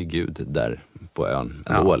 han är ju gud där på ön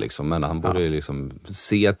ändå liksom. Men han borde liksom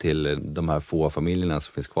se till de här få familjerna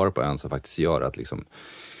som finns kvar på ön som faktiskt gör att liksom,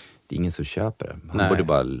 det är ingen som köper det. Han borde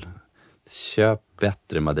bara köp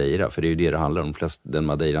bättre madeira, för det är ju det handlar om. Den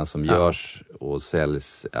madeiran som görs och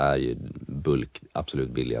säljs är ju bulk absolut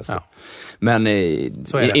billigast. Ja. Men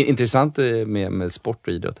intressant med sport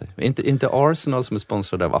och idrott. Inte Arsenal som är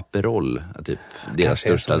sponsrad av Aperol, typ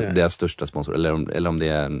deras största sponsor, eller om det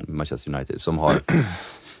är Manchester United som har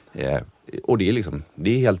och det är liksom,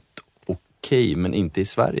 det är helt okej, men inte i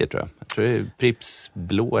Sverige tror jag. Jag tror det är Pripps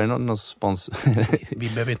Blå, är det någon sponsor? Vi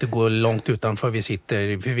behöver inte gå långt utanför. Vi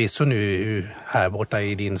sitter förvisso nu här borta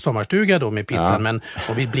i din sommarstuga då med pizzan, men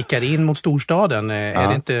om vi blickar in mot storstaden, är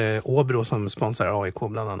det inte Åbro som sponsrar AIK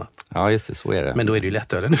bland annat? Ja, just det, så är det. Men då är det ju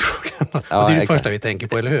lättölen i frågan. Och det är det första vi tänker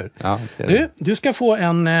på, eller hur? Ja, du ska få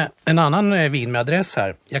en annan vin med adress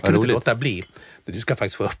här. Jag kunde inte låta bli. Du ska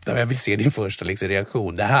faktiskt få öppna, jag vill se din första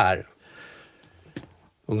reaktion. Det här.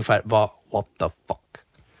 Ungefär, what the fuck?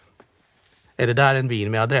 Är det där en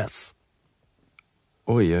vin med adress?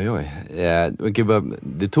 Oj.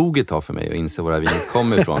 Det tog ett tag för mig att inse var vinet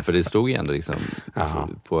kom ifrån. För det stod ju ändå liksom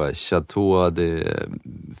på Chateau de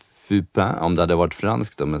Fupin, om det hade varit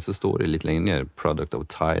franskt då, men så står det lite längre ner, Product of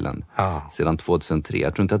Thailand, sedan 2003.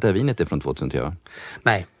 Jag tror inte att det här vinet är från 2003.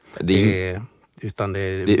 Nej, det är utan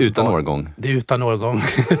årgång. Det är utan årgång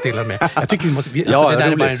till och med. Jag tycker vi måste, det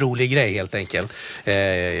där är bara en rolig grej helt enkelt. Ska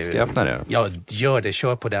jag öppna det då? Ja, gör det.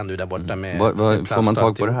 Kör på den du där borta med får man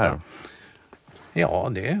tag på det här?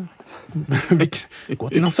 Ja, det gå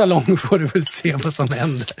till någon salong får du väl se vad som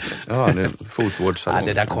händer. Ja, det är fotvårdssalong.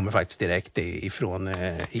 Det där kommer faktiskt direkt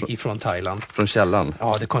ifrån Thailand. Från källan?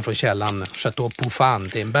 Ja, det kommer från källan. Chateau Pufan.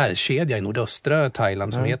 Det är en bergskedja i nordöstra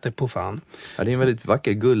Thailand som heter Pufan. Ja, det är en väldigt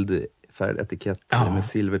vacker guldfärgad etikett med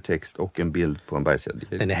silvertext och en bild på en bergskedja.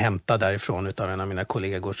 Den är hämtad därifrån utav en av mina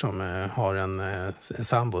kollegor som har en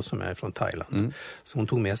sambo som är från Thailand. Så hon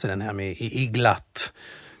tog med sig den här med i glatt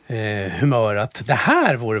humör att det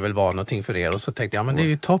här vore väl vara någonting för er, och så tänkte jag, men det är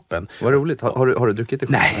ju toppen. Vad roligt, har du druckit det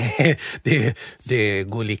själv? Nej, det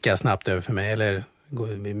går lika snabbt över för mig, eller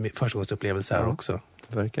förstagångsupplevelse här också.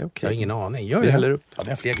 Det verkar okej. Jag har ingen aning. Vi häller upp. Ja, vi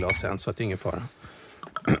har fler glas sen, så att det är ingen fara.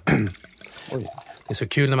 Oj. Det är så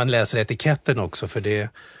kul när man läser etiketten också, för det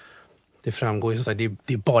framgår ju så att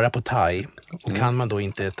det är bara på thai. Och kan man då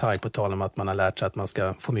inte thai, på tal om att man har lärt sig att man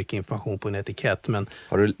ska få mycket information på en etikett. Men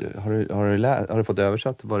har du fått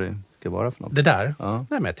översatt vad det ska vara för något? Det där? Ja.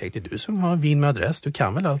 Nej, men jag tänkte, du som har vin med adress, du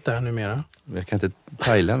kan väl allt det här numera? Jag kan inte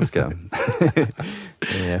thailändska.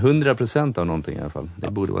 100% av någonting i alla fall.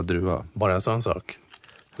 Det borde vara druva. Bara en sån sak.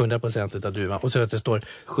 100% av druva. Och så att det står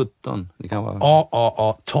 17. Det kan vara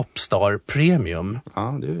AAA Topstar Premium.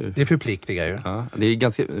 Ja, det förpliktigar ju. Ja, det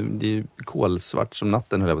är kolsvart som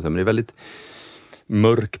natten, höll jag på att säga, men det är väldigt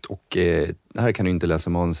mörkt och här kan du inte läsa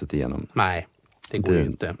manuset igenom. Nej, det går ju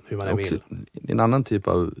inte hur man vill. Det är en annan typ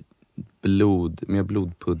av mer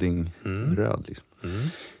blodpudding röd liksom.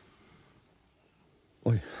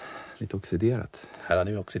 Oj, lite oxiderat. Här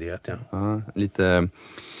hade vi oxiderat, ja. Ja, lite.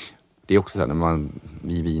 Det är också så här, när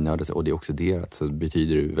vi vinar och det är oxiderat, så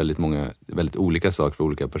betyder det väldigt olika saker för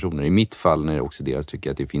olika personer. I mitt fall när det är oxiderat tycker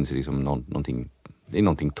jag att det finns liksom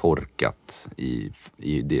någonting torkat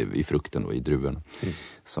i frukten och i druvorna.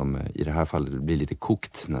 Som i det här fallet blir lite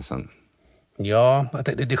kokt nästan. Ja,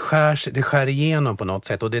 det skär igenom på något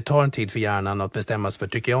sätt, och det tar en tid för hjärnan att bestämma sig för,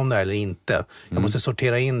 tycker jag om det eller inte. Jag måste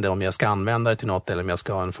sortera in det om jag ska använda det till något eller om jag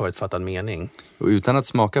ska ha en förutfattad mening. Och utan att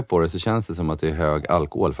smaka på det så känns det som att det är hög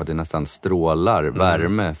alkohol, för att det nästan strålar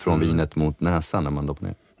värme från vinet mot näsan när man doppar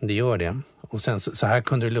ner. Det gör det. Och sen så här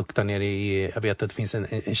kunde det lukta ner i, jag vet att det finns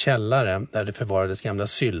en källare där det förvarades gamla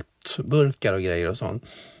syltburkar och grejer och sånt.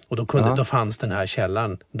 Och då fanns den här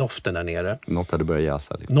källaren, doften där nere. Något hade börjat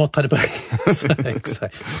jäsa. Liksom. Något hade börjat jäsa,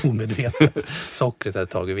 exakt. Omedvetet. Sockret hade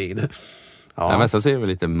tagit vid. Ja, men så ser vi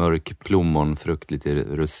lite mörk plommonfrukt, lite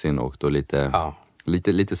russin och då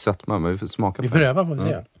lite sötma. Men vi får smaka på det. Vi prövar, får vi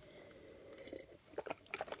se.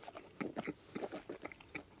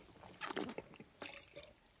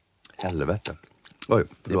 Helvete. Oj,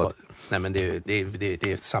 nej, men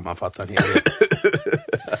det sammanfattar en hel del.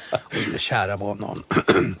 Kära var någon.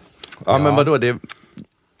 Ja, men vadå?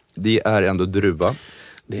 Det är ändå druva.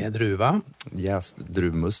 Det är druva. Jäst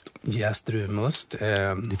druvmust.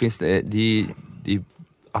 Det finns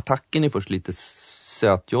attacken är först lite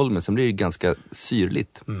sötjoll, men sen blir det ganska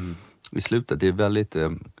syrligt i slutet. Det är väldigt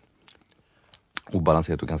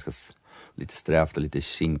obalanserat och ganska lite strävt och lite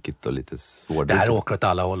kinkigt och lite svårt. Det här åker åt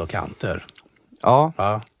alla håll och kanter. Ja.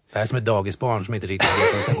 Det här är som ett dagisbarn som inte riktigt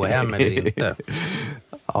vet om de ska gå hem eller inte.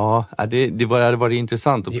 Ja, det hade varit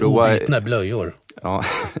intressant att prova. Obytna blöjor. Ja,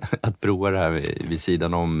 att prova det här vid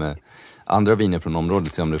sidan om andra viner från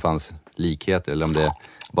området, se om det fanns likheter eller om det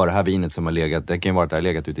bara det här vinet som har legat, det kan ju vara att det har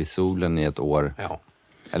legat ute i solen i ett år. Ja.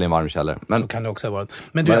 Eller en varm källare. Men så kan det också ha varit.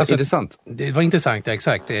 Men du, alltså, intressant. Det var intressant, ja,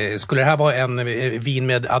 exakt. Skulle det här vara en vin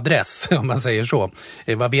med adress, om man säger så?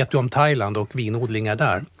 Vad vet du om Thailand och vinodlingar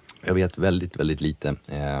där? Jag vet väldigt, väldigt lite.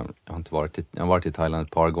 Jag har varit i Thailand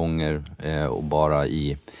ett par gånger och bara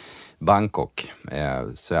i Bangkok.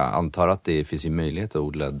 Så jag antar att det finns ju möjlighet att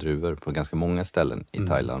odla druvor på ganska många ställen i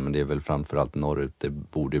Thailand. Men det är väl framförallt norrut det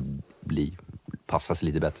borde passas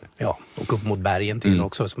lite bättre. Ja, och upp mot bergen till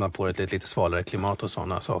också så man får ett lite svalare klimat och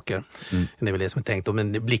sådana saker. Det är väl det som är tänkt.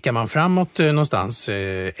 Men blickar man framåt någonstans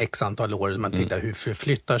x antal år, man tittar hur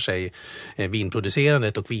förflyttar sig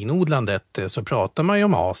vinproducerandet och vinodlandet, så pratar man ju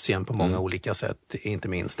om Asien på många olika sätt, inte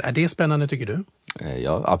minst. Är det spännande tycker du?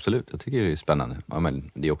 Ja, absolut. Jag tycker det är spännande. Ja,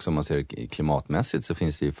 men det är också, om man ser klimatmässigt så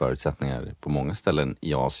finns det ju förutsättningar på många ställen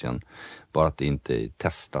i Asien. Bara att det inte är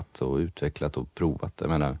testat och utvecklat och provat. Jag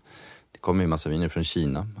menar, det kommer ju massa viner från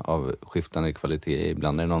Kina av skiftande kvalitet.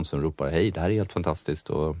 Ibland är det någon som ropar, hej, det här är helt fantastiskt.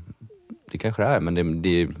 Och det kanske det är, men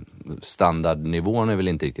det standardnivån är väl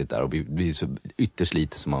inte riktigt där. Och vi är så ytterst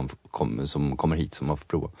lite som kommer hit som man får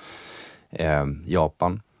prova.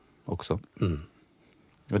 Japan också.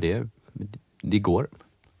 Och det går.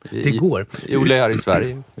 Det går. Odlar här i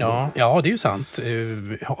Sverige. Ja, det är ju sant.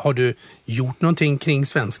 Har du gjort någonting kring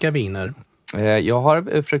svenska viner? Jag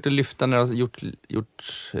har försökt att lyfta när jag har gjort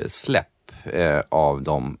släpp av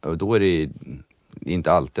dem. Och då är det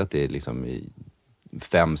inte alltid att det är liksom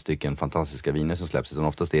 5 stycken fantastiska viner som släpps. Utan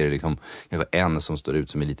oftast är det liksom kanske en som står ut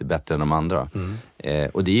som är lite bättre än de andra.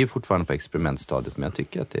 Och det är ju fortfarande på experimentstadiet. Men jag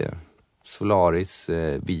tycker att det är Solaris,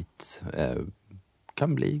 vit,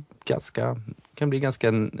 kan bli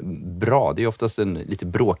ganska bra. Det är oftast en lite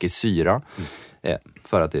bråkig syra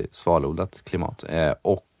för att det är svalodlat klimat.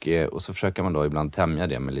 Och så försöker man då ibland tämja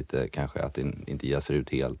det med lite, kanske att det inte jäser ut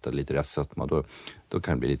helt och lite restsötma. Då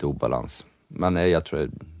kan det bli lite obalans. Men jag tror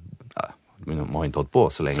man har inte hållit på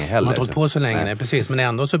så länge heller. Man har inte hållit på så länge, nej, precis. Men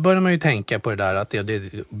ändå så börjar man ju tänka på det där att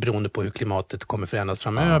det beroende på hur klimatet kommer förändras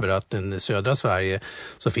framöver. Att i södra Sverige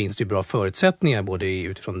så finns det ju bra förutsättningar både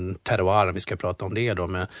utifrån terroir, vi ska prata om det då,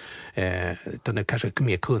 med utan det kanske är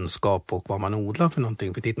mer kunskap och vad man odlar för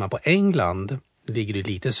någonting. För tittar man på England ligger det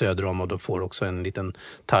lite söder om och då får också en liten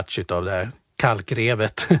touch av det här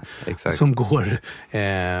kalkrevet som går.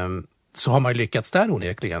 Så har man ju lyckats där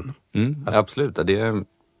onekligen. Absolut,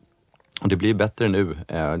 och det blir bättre nu.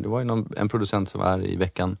 Det var ju en producent som var i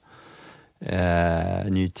veckan,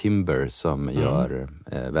 Ny Timber, som gör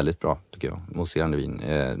väldigt bra, tycker jag, mousserande vin.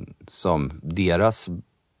 Som deras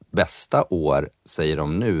bästa år, säger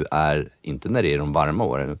de nu, är inte när det är de varma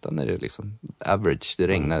åren utan när det är liksom average, det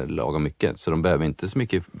regnar lagom mycket. Så de behöver inte så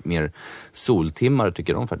mycket mer soltimmar,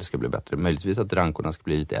 tycker de, för att det ska bli bättre. Möjligtvis att rankorna ska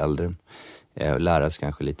bli lite äldre, lära sig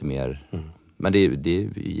kanske lite mer. Men det är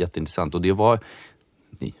jätteintressant. Och det var...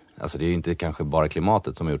 Alltså det är ju inte kanske bara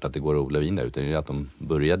klimatet som har gjort att det går att odla vin där, utan det är att de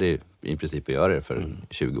började i princip att göra det för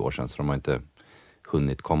 20 år sedan, så de har inte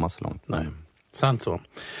hunnit komma så långt. Nej, sant så.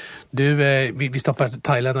 Du, vi stoppar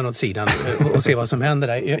Thailand åt sidan och ser vad som händer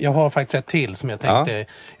där. Jag har faktiskt ett till som jag tänkte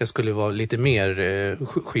jag skulle vara lite mer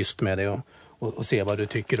schysst med det och se vad du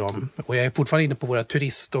tycker om. Och jag är fortfarande inne på våra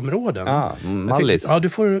turistområden. Mallis. Du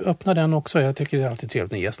får öppna den också. Jag tycker det är alltid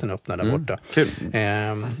trevligt när gästen öppnar där borta. Kul.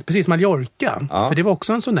 Precis, Mallorca. För det var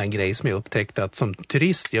också en sån där grej som jag upptäckte att som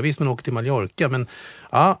turist, jag visste man åkte till Mallorca, men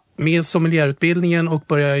med sommelierutbildningen och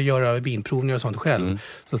börja göra vinprovningar och sånt själv,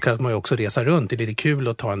 så kan man ju också resa runt. Det är lite kul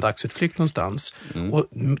att ta en dagsutflykt någonstans. Och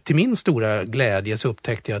till min stora glädje så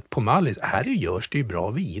upptäckte jag att på Mallis, här görs det ju bra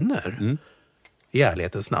viner. I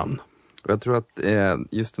ärlighetens namn. Jag tror att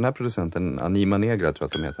just den här producenten, Anima Negra, tror jag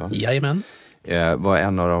att de heter, va? Jajamän. Var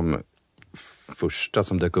en av de första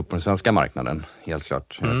som dök upp på den svenska marknaden, helt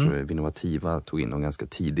klart. Jag tror Vinovativa tog in dem ganska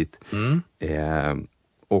tidigt.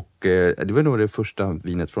 Och det var nog det första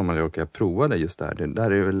vinet från Mallorca jag provade just där. Det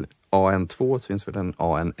där är väl AN2, så finns väl en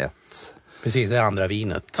AN1. Precis, det är andra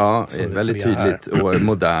vinet. Ja, väldigt tydligt och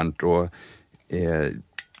modernt. Och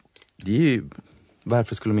det är ju,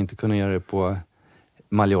 varför skulle de inte kunna göra det på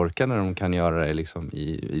Mallorca när de kan göra det liksom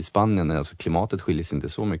i Spanien? Alltså klimatet skiljer sig inte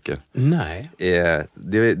så mycket. Nej.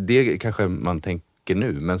 Det kanske man tänker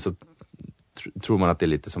nu, men så tror man att det är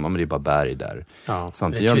lite som, men det är bara berg där. Ja, det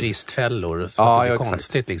är turistfällor. Så att det är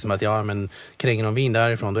konstigt liksom att men kränger de vin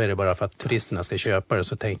därifrån, då är det bara för att turisterna ska köpa det.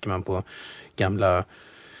 Så tänker man på gamla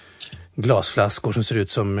glasflaskor som ser ut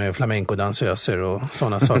som flamenco-dansöser och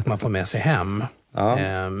sådana saker man får med sig hem.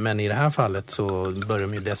 Ja. Men i det här fallet så börjar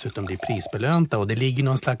de ju dessutom bli prisbelönta och det ligger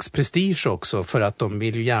någon slags prestige också för att de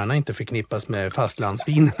vill ju gärna inte förknippas med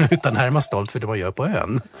fastlandsvinerna utan här är man stolt för det man gör på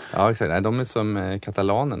ön. Ja, exakt. Nej, de är som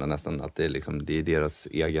katalanerna nästan, att det är deras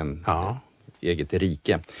eget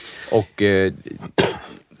rike. Och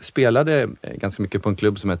spelade ganska mycket på en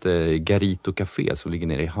klubb som heter Garito Café som ligger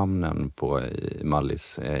nere i hamnen på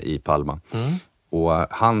Mallis i Palma. Och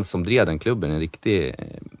han som drev den klubben är en riktig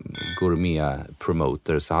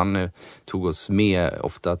gourmet-promoter. Så han tog oss med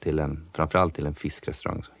ofta framförallt till en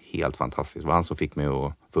fiskrestaurang. Helt fantastiskt. Det var han som fick mig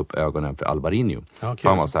att få upp ögonen för Alvarinho. Okay.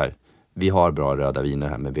 Han var så här, vi har bra röda viner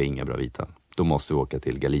här men vi har inga bra vita. Då måste vi åka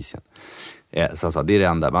till Galicien. Så han sa, det är det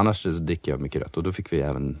enda. Men annars så dricker jag mycket rött. Och då fick vi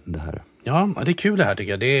även det här. Ja, det är kul det här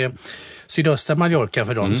tycker jag. Det är sydöstra Mallorca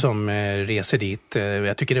för de som reser dit.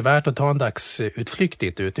 Jag tycker det är värt att ta en dagsutflykt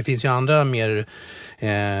dit ut. Det finns ju andra mer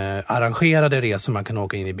arrangerade resor. Man kan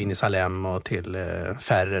åka in i Binisalem och till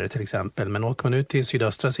Ferrer till exempel. Men åker man ut till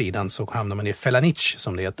sydöstra sidan så hamnar man i Felanich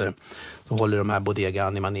som det heter. Så håller de här Bodega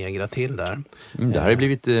Anima Negra till där. Det här har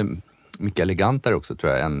blivit mycket elegantare också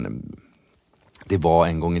tror jag än det var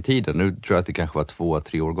en gång i tiden. Nu tror jag att det kanske var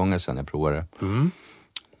 2-3 årgångar sedan jag provade.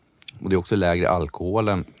 Och det är också lägre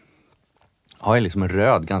alkoholen. Har jag liksom en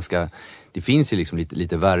röd ganska... Det finns ju liksom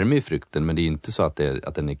lite värme i frukten men det är inte så att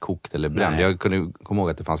den är kokt eller bränd. Jag kunde komma ihåg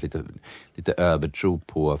att det fanns lite övertro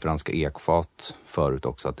på franska ekfat förut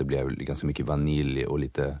också. Att det blev ganska mycket vanilj och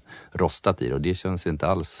lite rostat i det. Och det känns inte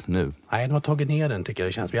alls nu. Nej, de har tagit ner den tycker jag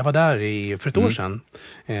det känns. Jag var där för ett år sedan.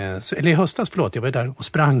 Eller i höstas, förlåt. Jag var där och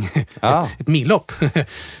sprang ett millopp.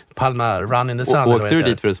 Palma Run in the Sun. Och åkte du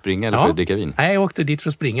dit för att springa eller för att dricka vin? Nej, jag åkte dit för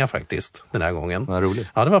att springa faktiskt den här gången. Vad roligt.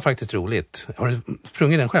 Ja, det var faktiskt roligt. Har du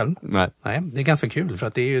sprungit den själv? Nej. Nej, det är ganska kul för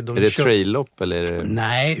att det är ju... Är det trail-lopp eller? Är det...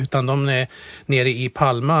 Nej, utan de är nere i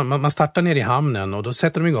Palma. Man startar nere i hamnen och då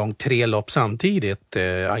sätter de igång 3 lopp samtidigt.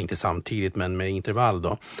 Inte samtidigt men med intervall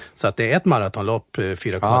då. Så att det är ett maratonlopp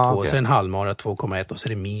 4,2 och så en halvmara 2,1 och så är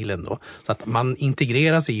det milen då. Så att man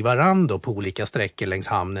integreras i varandra på olika sträckor längs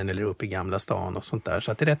hamnen eller uppe i Gamla stan och sånt där.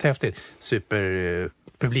 Så att det är rätt häftigt.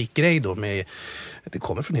 Superpublikgrej då med, det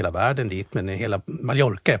kommer från hela världen dit men hela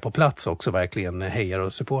Mallorca är på plats också verkligen hejar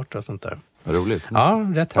och supportrar och sånt där. Roligt.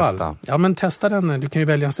 Ja, rätt testa. fall. Ja, men testa den. Du kan ju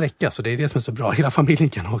välja en sträcka så det är det som är så bra. Hela familjen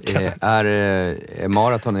kan åka. Är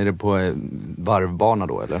maraton, är det på varvbana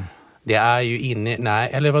då eller? Det är ju inne, nej,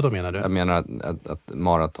 eller vad då menar du? Jag menar att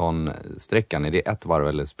maratonsträckan, är det ett varv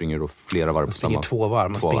eller springer du flera varv? Man springer 2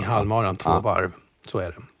 varv, man springer halvmaran 2 varv. Så är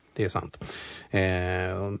det. Det är sant.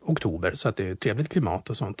 Oktober, så att det är trevligt klimat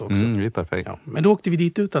och sånt också. Det är perfekt. Ja. Men då åkte vi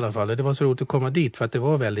dit ut i alla fall. Det var så roligt att komma dit för att det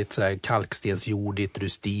var väldigt sådär kalkstensjordigt,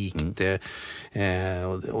 rustikt.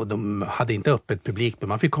 Och de hade inte öppet publik men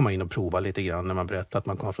man fick komma in och prova lite grann när man berättade att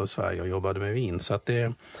man kom från Sverige och jobbade med vin. Så att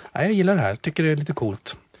jag gillar det här. Tycker det är lite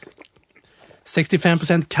coolt.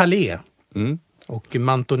 65% Calais och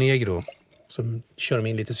Montenegro. Så kör de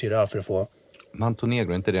in lite syra för att få...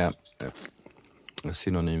 Montenegro, är inte det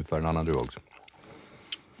synonym för en annan druva också?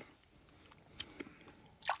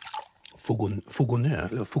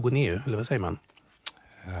 Fogoneu, eller vad säger man?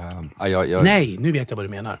 Nej, nu vet jag vad du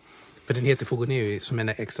menar. För den heter Fogoneu som en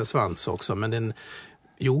extra svans också. Men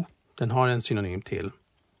den har en synonym till.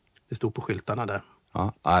 Det stod på skyltarna där.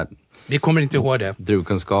 Vi kommer inte ihåg det.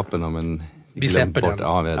 Druvkunskapen om en... Vi släpper den.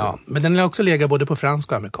 Ja, men den har också legat både på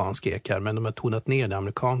fransk och amerikansk ek här. Men de har tonat ner det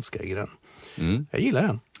amerikanska i den. Jag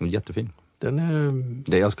gillar den. Jättefin.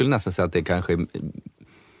 Jag skulle nästan säga att det kanske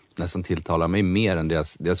nästan tilltalar mig mer än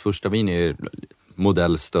deras första vin är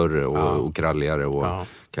modell större och kralligare och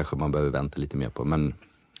kanske man behöver vänta lite mer på. Men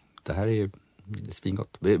det här är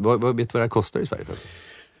svingott. Vet du vad det här kostar i Sverige?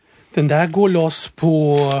 Den där går loss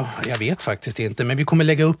på, jag vet faktiskt inte, men vi kommer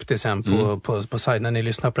lägga upp det sen på sajten. När ni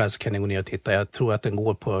lyssnar på det här så kan ni gå ner och titta. Jag tror att den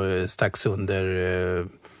går på strax under,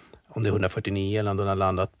 om det är 149 eller om den har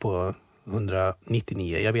landat på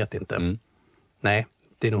 199, jag vet inte. Nej,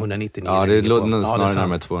 det är nog 199. Ja, det är snarare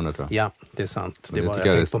närmare 200 tror jag. Ja, det är sant.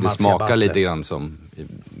 Det smakar lite grann som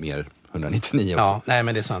mer 199 också. Ja, nej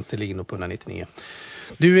men det är sant. Det ligger nog på 199.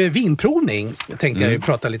 Du, vinprovning tänkte jag ju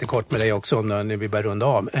prata lite kort med dig också om när vi börjar runda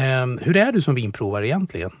av. Hur är du som vinprovare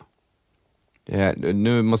egentligen?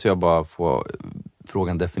 Nu måste jag bara få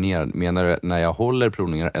frågan definierad. Menar du när jag håller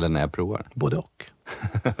provningar eller när jag provar? Både och.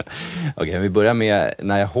 Okej, vi börjar med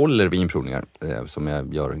när jag håller vinprovningar som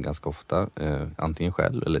jag gör ganska ofta. Antingen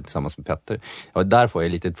själv eller tillsammans med Petter. Ja, där får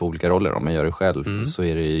jag lite 2 olika roller. Om jag gör det själv så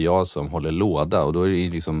är det jag som håller låda. Och då, är det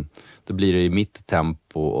liksom, då blir det i mitt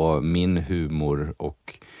tempo och min humor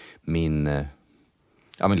och min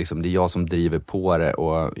ja, men liksom, det är jag som driver på det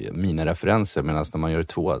och mina referenser, medan när man gör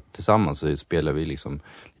 2 tillsammans så spelar vi liksom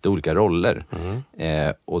lite olika roller.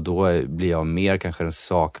 Och då blir jag mer kanske den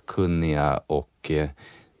sakkunniga och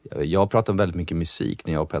jag pratar väldigt mycket musik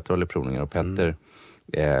när jag och Petter håller provningar, och Petter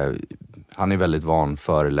han är väldigt van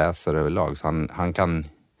föreläsare överlag, så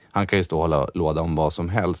han kan ju stå och hålla låda om vad som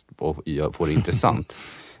helst och få det intressant.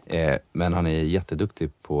 Men han är jätteduktig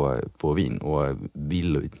på vin och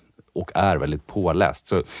vill och är väldigt påläst.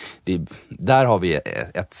 Så där har vi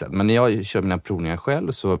ett sätt. Men när jag kör mina provningar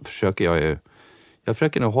själv så försöker jag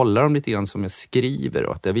försöker nog hålla dem lite grann som jag skriver,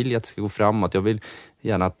 och att jag vill att det ska gå framåt. Jag vill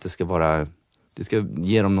gärna att det ska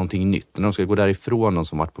ge dem någonting nytt. När de ska gå därifrån, de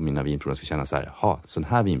som varit på mina vinprovningar ska känna så här, sån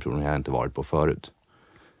här vinprovning har jag inte varit på förut.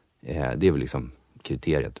 Det är väl liksom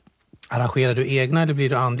kriteriet. Arrangerar du egna eller blir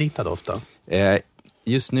du anlitad ofta?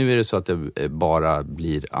 Just nu är det så att det bara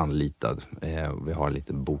blir anlitad. Vi har en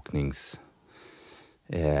liten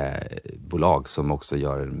bokningsbolag som också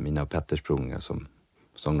gör mina och Petters provningar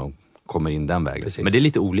som de kommer in den vägen. Precis. Men det är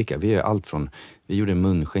lite olika. Vi gör allt från, vi gjorde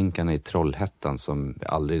munskänkarna i Trollhättan som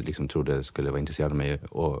jag aldrig liksom trodde skulle vara intresserad av mig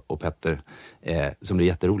och Petter, som blir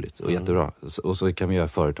jätteroligt och jättebra. Och så kan vi göra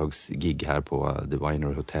företagsgig här på The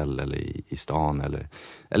Winery Hotel eller i stan,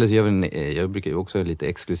 eller så gör vi jag brukar också ha lite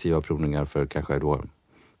exklusiva provningar för kanske då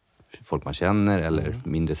folk man känner eller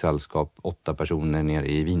mindre sällskap, 8 personer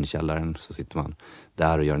nere i vinkällaren, så sitter man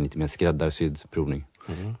där och gör en lite mer skräddarsydd provning.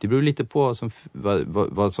 Det beror lite på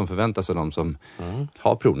vad som förväntas av de som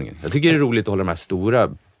har provningen. Jag tycker det är roligt att hålla de här stora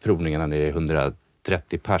provningarna när det är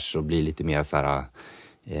 130 pers och bli lite mer så här,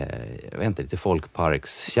 jag vet inte, lite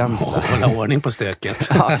folkparkskänsla. Hålla ordning på stöket.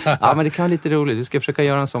 Ja, men det kan vara lite roligt. Vi ska försöka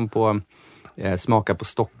göra en sån på Smaka på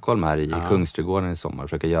Stockholm här i Kungsträdgården i sommar.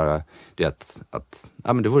 Försöka göra det att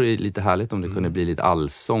men det vore lite härligt om det kunde bli lite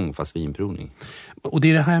allsång fast vinprovning. Och det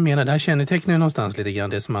är det här jag menar, det här kännetecknar någonstans lite grann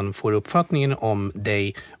det som man får uppfattningen om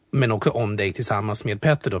dig, men också om dig tillsammans med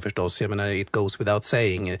Petter då förstås. Jag menar, it goes without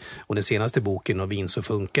saying. Och den senaste boken, Och vin så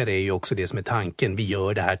funkar, det är ju också det som är tanken. Vi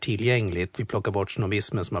gör det här tillgängligt. Vi plockar bort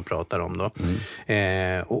snobismen som man pratar om då.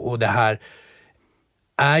 Och det här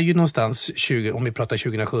är ju någonstans, om vi pratar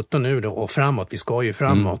 2017 nu då, och framåt, vi ska ju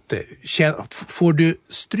framåt. Får du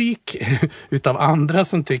stryk utav andra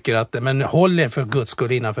som tycker att men håll er för guds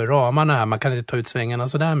skull innanför ramarna här, man kan inte ta ut svängarna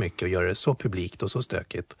så där mycket och göra det så publikt och så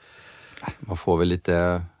stökigt? Man får väl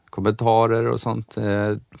lite kommentarer och sånt,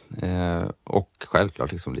 och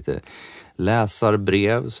självklart liksom lite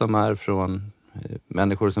läsarbrev som är från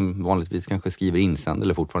människor som vanligtvis kanske skriver insändare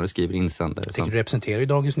eller fortfarande skriver insändare. Jag tycker du representerar ju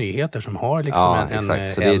Dagens Nyheter som har liksom en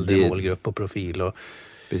äldre målgrupp och profil, och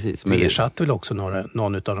precis, vi ersatte väl också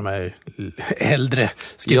någon av de här äldre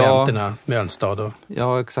skribenterna, Mölnstad och...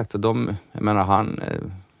 Ja, exakt. Jag menar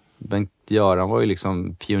Bengt-Göran var ju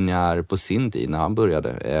liksom pionjär på sin tid när han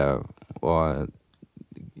började, och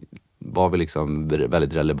var väl liksom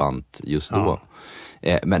väldigt relevant just då.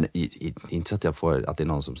 Men inte så att jag får att det är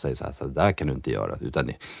någon som säger så här där kan du inte göra,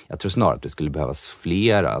 utan jag tror snarare att det skulle behövas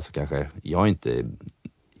flera, alltså kanske, jag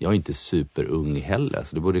är inte superung heller,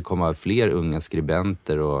 så det borde komma fler unga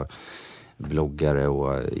skribenter och bloggare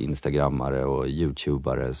och instagrammare och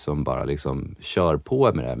youtubare som bara liksom kör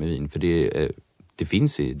på med det här med vin, för det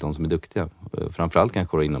finns ju de som är duktiga, framförallt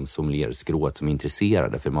kanske inom sommelierskrået som är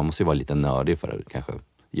intresserade, för man måste ju vara lite nördig för att kanske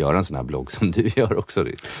göra en sån här blogg som du gör också.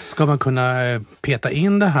 Ska man kunna peta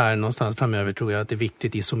in det här någonstans framöver, tror jag att det är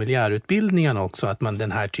viktigt i sommelierutbildningarna också, att man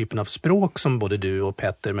den här typen av språk som både du och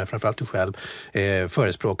Petter, men framförallt du själv,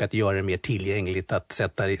 förespråkar, att göra det mer tillgängligt, att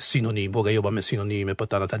sätta synonym, våga jobba med synonymer på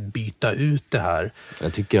ett annat sätt, byta ut det här.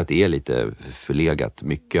 Jag tycker att det är lite förlegat,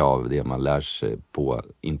 mycket av det man lär sig på,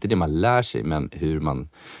 inte det man lär sig, men hur man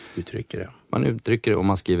uttrycker det. Man uttrycker det, och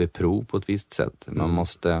man skriver prov på ett visst sätt. Man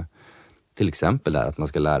måste till exempel där att man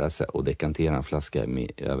ska lära sig att dekantera en flaska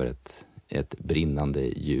över ett brinnande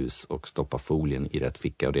ljus och stoppa folien i rätt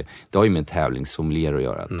ficka. Och det har ju med en tävlingssommelier att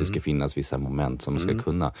göra. Att det ska finnas vissa moment som man ska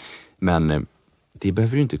kunna. Men det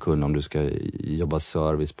behöver du inte kunna om du ska jobba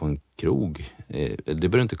service på en krog. Det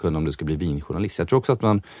behöver du inte kunna om du ska bli vinjournalist. Jag tror också att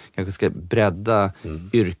man kanske ska bredda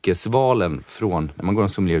yrkesvalen från, när man går en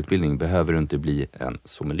sommelierutbildning behöver du inte bli en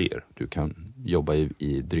sommelier. Du kan jobba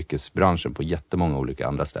i dryckesbranschen på jättemånga olika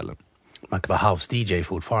andra ställen. Man kan vara house-DJ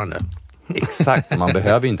fortfarande. Exakt, man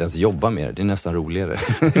behöver inte ens jobba med det. Det är nästan roligare.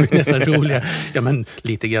 Det är nästan roligare. Ja, men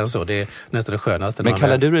lite grann så. Det är nästan det skönaste. Men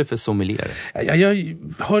kallar du det för sommelier? Jag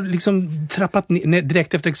har liksom trappat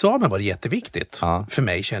direkt efter examen, var det jätteviktigt för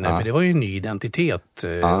mig, känner jag. För det var ju en ny identitet.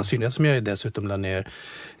 Synnerhet som jag dessutom la ner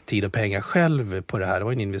tid och pengar själv på det här. Det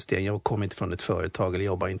var en investering. Jag kom inte från ett företag eller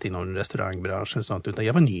jobbade inte inom restaurangbranschen och sånt, utan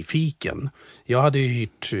jag var nyfiken. Jag hade ju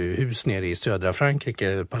hyrt hus nere i södra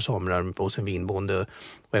Frankrike ett par somrar hos en vinbonde,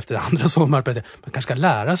 och efter andra sommar man kanske ska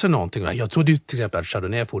lära sig någonting. Jag trodde ju till exempel att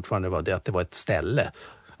Chardonnay fortfarande var det, att det var ett ställe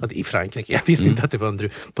i Frankrike. Jag visste inte att det var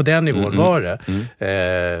på den nivån var det.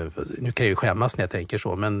 Nu kan jag ju skämmas när jag tänker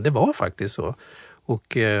så, men det var faktiskt så.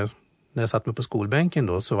 Och när jag satt mig på skolbänken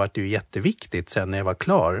då, så var det ju jätteviktigt sen när jag var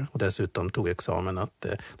klar och dessutom tog examen att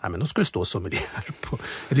nej, men då skulle det stå sommelier på,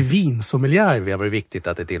 eller vinsommelier. Det var viktigt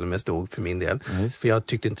att det till och med stod för min del. För jag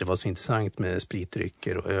tyckte inte det var så intressant med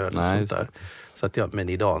spritdrycker och öl och sånt där. Så att men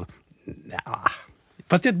idag,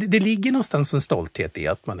 fast det ligger någonstans en stolthet i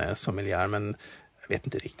att man är sommelier, men jag vet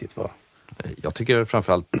inte riktigt vad. Jag tycker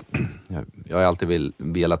framförallt, jag har alltid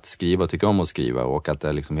velat skriva och tycker om att skriva, och att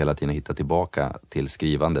jag liksom hela tiden hittar tillbaka till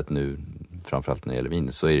skrivandet nu, framförallt när det gäller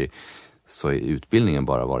vin, så är utbildningen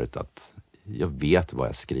bara varit att jag vet vad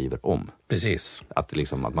jag skriver om. Precis. Att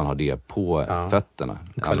man har det på fötterna.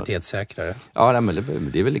 Kvalitetssäkrare. Ja, men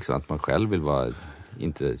det är väl liksom att man själv vill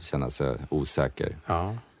inte känna sig osäker.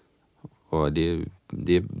 Ja. Och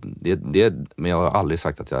men jag har aldrig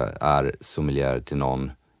sagt att jag är sommelier till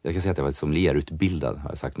någon. Jag kan säga att jag var sommelierutbildad, har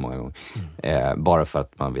jag sagt många gånger. Bara för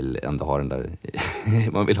att man vill ändå ha den där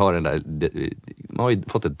man vill ha den där, man har ju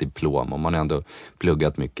fått ett diplom och man har ändå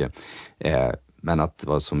pluggat mycket. Men att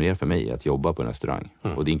vara sommelier för mig är att jobba på en restaurang.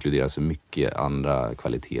 Och det inkluderar så mycket andra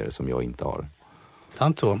kvaliteter som jag inte har.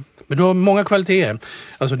 Sant så. Men du har många kvaliteter.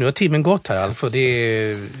 Alltså nu har timmen gått här, Alf, och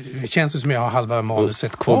det känns som jag har halva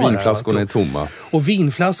manuset kvar. Och vinflaskorna är tomma. Och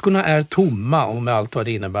vinflaskorna är tomma, och med allt vad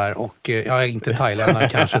det innebär. Och jag är inte thailändare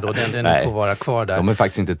kanske då, den får vara kvar där. De är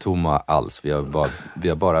faktiskt inte tomma alls. Vi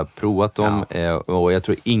har bara provat dem. Och jag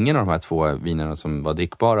tror ingen av de här 2 vinerna som var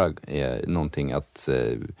drickbara är någonting att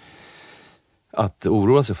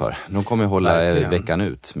oroa sig för. De kommer hålla veckan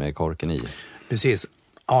ut med korken i. Precis.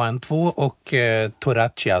 AN2 och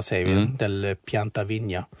Torraccia säger vi, del Pianta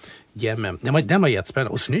Vigna. Gemme. Den var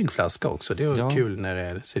jättespännande och snygg flaska också. Det var kul när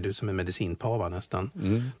det ser ut som en medicinpava nästan.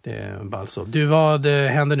 Det var alltså. Du, vad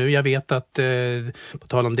händer nu? Jag vet att på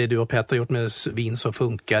tal om det du och Petter gjort med vin så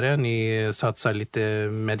funkar det. Ni satsar lite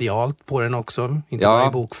medialt på den också. Inte bara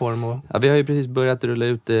i bokform. Ja, vi har ju precis börjat rulla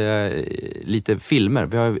ut lite filmer.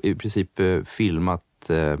 Vi har i princip filmat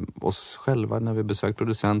oss själva när vi besökt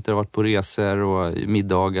producenter, varit på resor och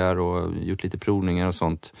middagar och gjort lite provningar och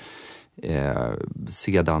sånt.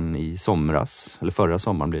 Sedan i somras, eller förra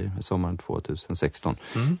sommaren blir det, sommaren 2016.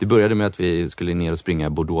 Det började med att vi skulle ner och springa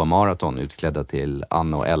Bordeaux Marathon utklädda till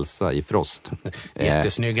Anna och Elsa i Frost.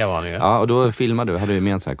 Jättesnygga var ni. Ja, och då hade vi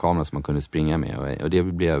med en sån här kamera som man kunde springa med, och det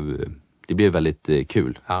blev väldigt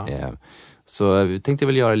kul. Så vi tänkte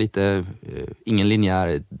väl göra lite, ingen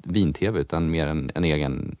linjär vin-tv utan mer en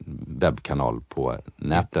egen webbkanal på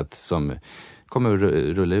nätet som kommer att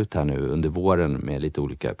rulla ut här nu under våren med lite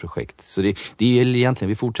olika projekt. Så det är egentligen,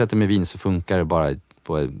 vi fortsätter med vin så funkar det bara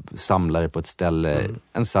på samlare på ett ställe,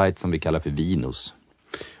 en sajt som vi kallar för Vinos.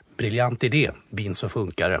 Briljant idé, vin så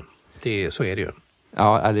funkar det. Så är det ju.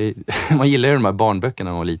 Ja, man gillar ju de här barnböckerna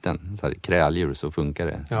när man var liten. Så här, kräldjur, så funkar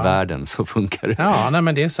det. Ja. Världen, så funkar det. Ja, nej,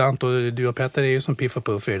 men det är sant. Och du och Petter är ju som Piff och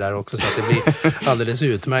Puff i det där också. Så att det blir alldeles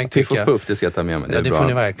utmärkt, Piff och Puff, det ska jag ta med mig. Det får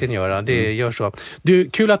ni verkligen göra. Det gör så. Du,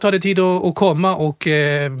 kul att ta dig tid att komma. Och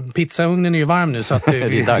pizzaugnen är ju varm nu. Så att det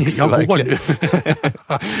är dags, jag går nu.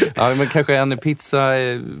 Ja, men kanske en pizza,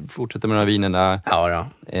 fortsätta med de här vinerna. Ja,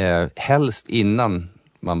 då. Helst innan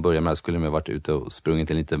man börjar med, skulle man varit ute och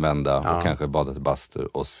sprungit en liten vända och kanske badat i bastu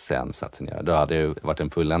och sen satt sig ner. Då hade det varit en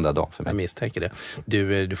fulländad dag för mig. Jag misstänker det.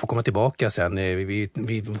 Du får komma tillbaka sen. Vi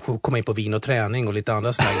får komma in på vin och träning och lite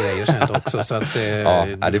andra sådana grejer sen också. Så att,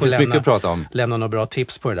 det finns mycket att prata om. Lämna några bra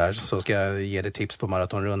tips på det där, så ska jag ge dig tips på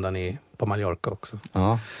maratonrundan på Mallorca också.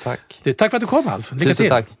 Ja, tack. Tack för att du kom, Alf. Lycka till.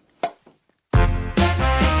 Tack.